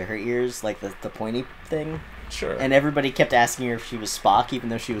on to her ears, like, the pointy thing. Sure. And everybody kept asking her if she was Spock, even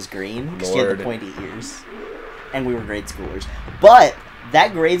though she was green. Because she had the pointy ears. And we were grade schoolers. But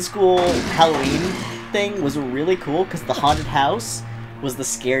that grade school Halloween thing was really cool, because the haunted house was the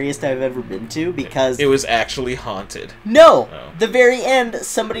scariest I've ever been to, because... It was actually haunted. No! Oh. The very end,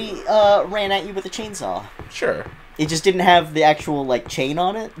 somebody ran at you with a chainsaw. Sure. It just didn't have the actual, like, chain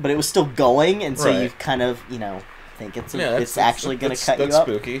on it, but it was still going, and so Right. you kind of, you know, think it's that's actually going to cut you that's up.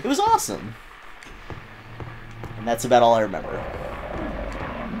 spooky. It was awesome. And that's about all I remember.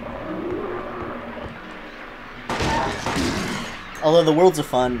 Although the Worlds of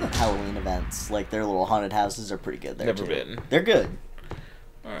Fun Halloween events, like their little haunted houses, are pretty good there, Never too. been. They're good.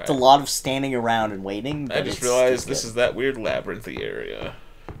 All right. It's a lot of standing around and waiting, but I just it's realized good. this is that weird labyrinthy area.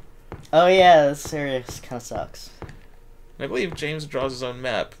 Oh yeah, this area kind of sucks. I believe James draws his own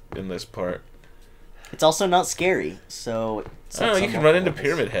map in this part. It's also not scary, so... I don't know, you can run into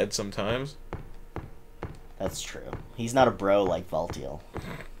Pyramid Head sometimes. That's true. He's not a bro like Valtiel.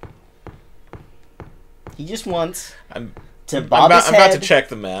 He just wants to bob his I'm head... about to check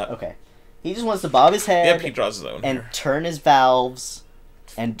the map. Okay. He just wants to bob his head... Yep, he draws his own and here. turn his valves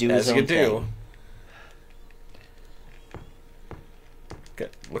and do As his you own do. thing.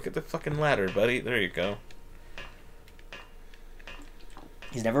 Look at the fucking ladder, buddy. There you go.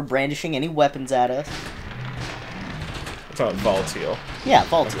 He's never brandishing any weapons at us. It's on Valtiel. Yeah,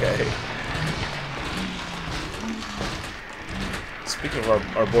 Valtiel. Okay. Speaking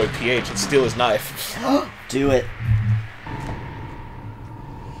of our boy PH, let's steal his knife. Do it.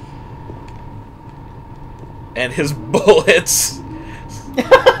 And his bullets.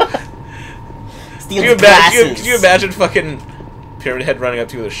 Steal his glasses. Could you imagine fucking Pyramid Head running up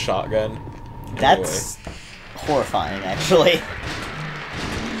to you with a shotgun? That's horrifying, actually.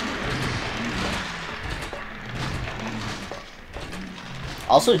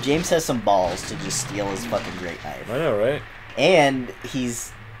 Also, James has some balls to just steal his fucking great knife. I know, right? And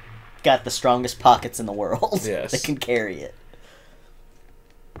he's got the strongest pockets in the world Yes. that can carry it.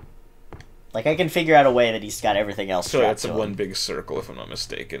 Like, I can figure out a way that he's got everything else So strapped it's a to him. one big circle, if I'm not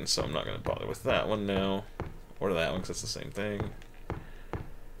mistaken, so I'm not going to bother with that one now. Or that one, because it's the same thing.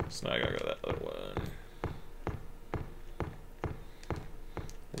 So now I gotta go to that other one.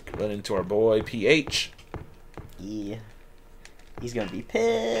 We can run into our boy, PH. Yeah. He's gonna be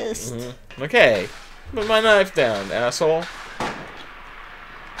pissed. Mm-hmm. Okay. Put my knife down, asshole.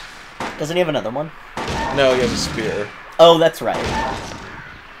 Doesn't he have another one? No, he has a spear. Oh, that's right.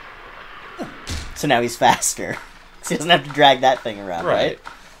 So now he's faster. So he doesn't have to drag that thing around, right?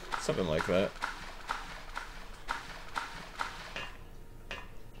 Something like that.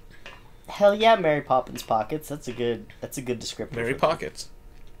 Hell yeah, Mary Poppins pockets. That's a good descriptor. Mary for Pockets.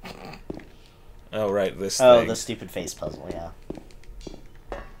 Oh, right, this Oh, thing. the stupid face puzzle, yeah.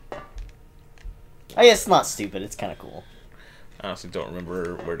 I guess it's not stupid, it's kind of cool. I honestly don't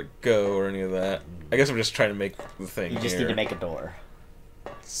remember where to go or any of that. I guess I'm just trying to make the thing You just here. need to make a door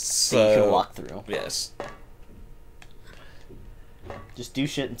so that you can walk through. Yes. Just do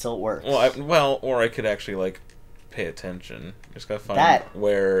shit until it works. Well, or I could actually, like, pay attention. Just gotta find That-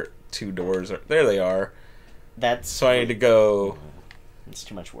 where two doors are. There they are. That's... So I need to go... It's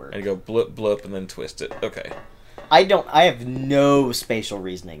too much work. I need to go blip, blip, and then twist it. Okay. I have no spatial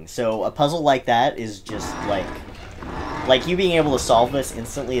reasoning. So a puzzle like that is just like you being able to solve this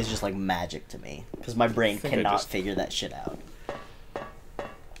instantly is just like magic to me, because my brain cannot figure that shit out.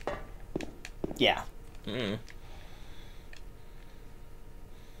 Yeah. Mm.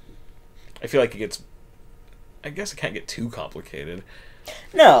 I feel like it gets... I guess it can't get too complicated.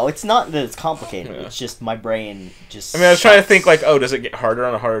 No, it's not that it's complicated. Yeah. It's just my brain just... I mean, I was trying to think, sucks. like, oh, does it get harder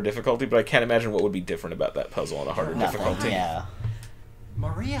on a harder difficulty? But I can't imagine what would be different about that puzzle on a harder Nothing, difficulty. yeah.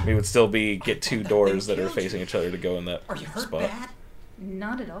 Maria, We would still be get two doors that are facing each other to go in that are you hurt spot. bad?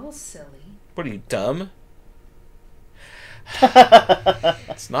 Not at all, silly. What are you, dumb?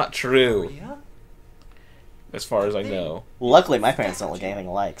 It's not true, Maria? as far as I know. Luckily, my parents don't look anything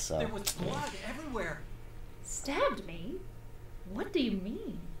alike, so... There was blood everywhere. Stabbed me? What do you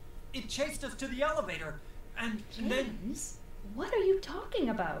mean? It chased us to the elevator, and then James, what are you talking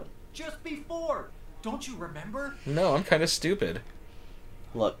about? just before, don't you remember? No, I'm kind of stupid.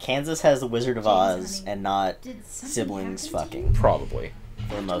 Look, Kansas has the Wizard of Oz, honey, and not Did something siblings happen to fucking, you? Probably. for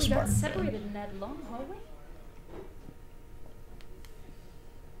the After most we got part. separated in that long hallway?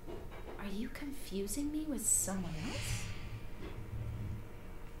 confusing me with someone else?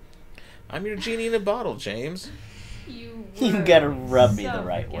 I'm your genie in a bottle, James. You gotta rub me so the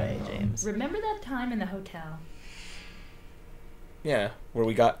right way, forgetful. James. Remember that time in the hotel? Yeah, where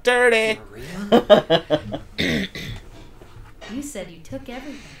we got dirty. You said you took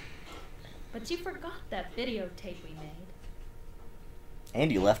everything. But you forgot that videotape we made.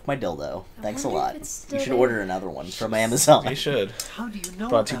 And you left my dildo. Thanks a wonder if lot. it's still You should there. order another one from Amazon. You should. How do you know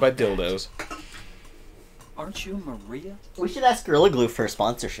Brought to you by about that? dildos. Aren't you Maria? We should ask Gorilla Glue for a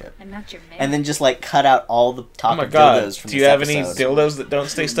sponsorship. I'm not your man. And then just like cut out all the Oh top my of god. dildos from Do you this have any episode. dildos that don't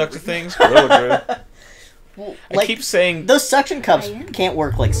stay stuck to things? Gorilla Glue. Well, I like, keep saying those suction cups I am. can't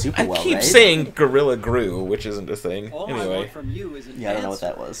work like super I well, keep right? saying Gorilla Glue, which isn't a thing. All I Anyway, want from you is an Yeah, I don't know what answer.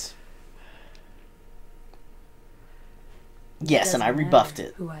 that was. Yes, and I Doesn't rebuffed matter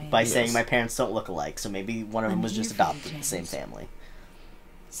it who I am. by Yes. saying my parents don't look alike, so maybe one of them I'm was here just for you, adopted in the same James. family.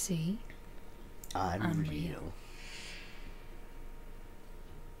 See? I'm I'm real. real.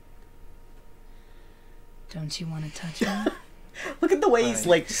 Don't you want to touch me? Look at the way he's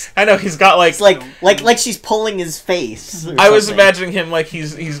like, I know he's got like. it's like she's pulling his face. or I was something. imagining him like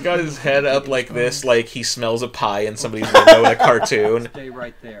he's got his head up like this, like he smells a pie in somebody's window in a cartoon. Stay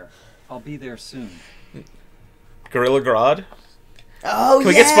right there. I'll be there soon. Gorilla Grodd? Oh Can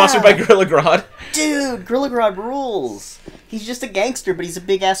we yeah! get sponsored by Gorilla Grodd? Dude, Gorilla Grodd rules. He's just a gangster, but he's a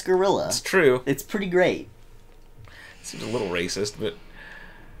big ass gorilla. It's true. It's pretty great. Seems a little racist, but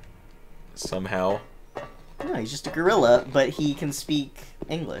somehow, No, he's just a gorilla, but he can speak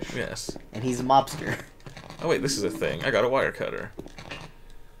English, yes. and he's a mobster. Oh wait, this is a thing. I got a wire cutter.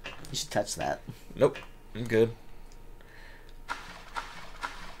 You should touch that. Nope, I'm good.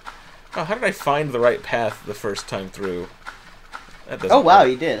 Oh, how did I find the right path the first time through? That doesn't Oh wow,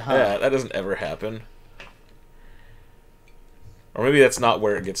 work. you did, huh? Yeah, that doesn't ever happen. Or maybe that's not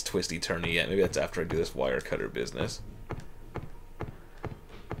where it gets twisty turny yet. Maybe that's after I do this wire cutter business.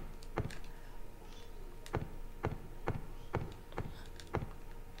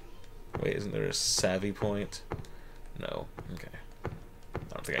 Wait, isn't there a savvy point? No. Okay. I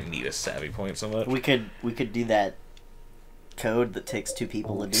don't think I need a savvy point so much. We could do that code that takes 2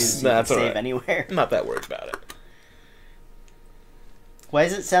 people to do, so you That's can save alright. anywhere. I'm not that worried about it. Why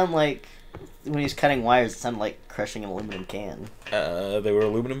does it sound like when he's cutting wires? It sounded like crushing an aluminum can. They were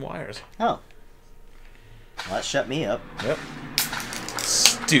aluminum wires. Oh, well, that shut me up. Yep.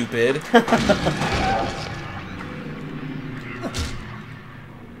 Stupid.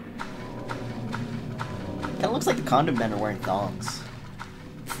 Kind of looks like the condom men are wearing thongs.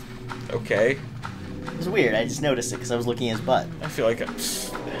 Okay. It was weird. I just noticed it because I was looking at his butt. I feel like...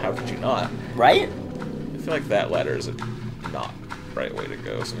 how could you not? Right? I feel like that ladder is a not right way to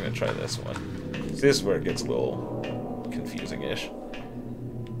go, so I'm going to try this one. See, this is where it gets a little confusing-ish.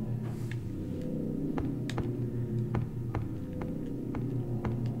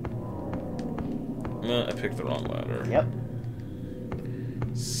 I picked the wrong ladder. Yep.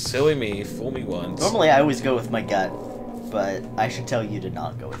 Silly me, fool me once. Normally, I always go with my gut, but I should tell you to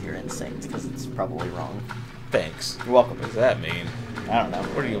not go with your instincts because it's probably wrong. Thanks. You're welcome. What does that mean? I don't know.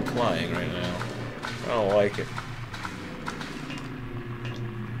 What are you implying right now? I don't like it.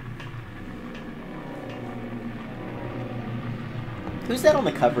 Who's that on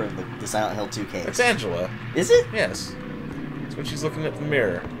the cover of the Silent Hill 2 case? It's Angela. Is it? Yes. It's when she's looking at the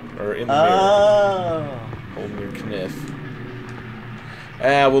mirror. Or in the mirror. Oh. Holding your kniff.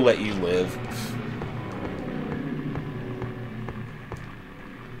 Ah, we'll let you live.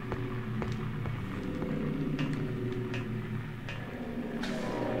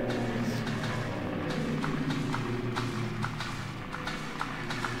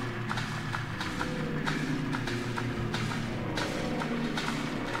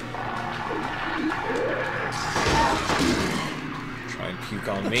 Try and puke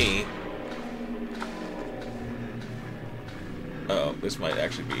on me. Oh, this might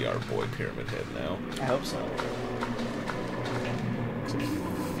actually be our boy Pyramid Head now. I hope so. What's it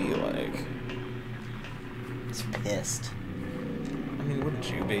feel like? He's pissed. I mean,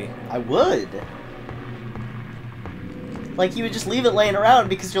 wouldn't you be? I would. Like, you would just leave it laying around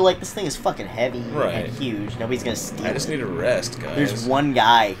because you're like, this thing is fucking heavy Right. and huge. Nobody's gonna steal I just it. need a rest, guys. There's one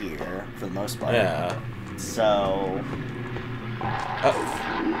guy here, for the most part. Yeah. So... Oh,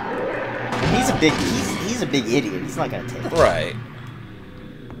 He's a big idiot. He's not gonna take it. right.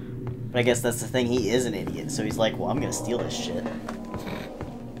 But I guess that's the thing. He is an idiot. So he's like, well, I'm gonna steal this shit. I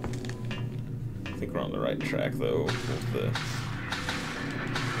think we're on the right track, though, with the...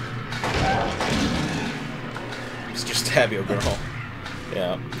 Mr. Stabio Girl.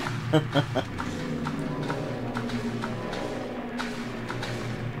 Yeah.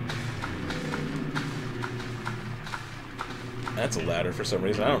 That's a ladder for some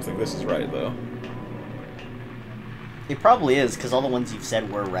reason. I don't think this is right, though. It probably is, because all the ones you've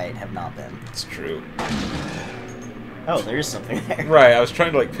said were right have not been. It's true. Oh, there is something there. Right, I was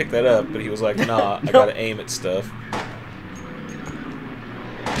trying to, like, pick that up, but he was like, nah, I gotta aim at stuff.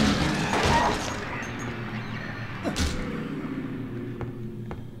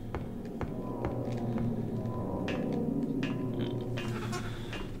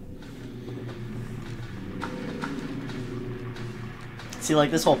 See,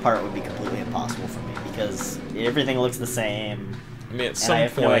 like, this whole part would be completely impossible for me, because everything looks the same. I mean, at And some I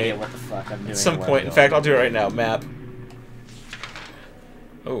have point... no idea what the fuck I'm doing. At some where point, I'm in fact, I'll going. do it right now. Map.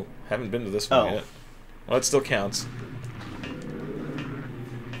 Oh, haven't been to this one yet. Well, it still counts.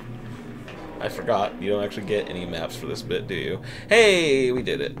 I forgot. You don't actually get any maps for this bit, do you? Hey, we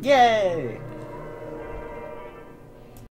did it. Yay!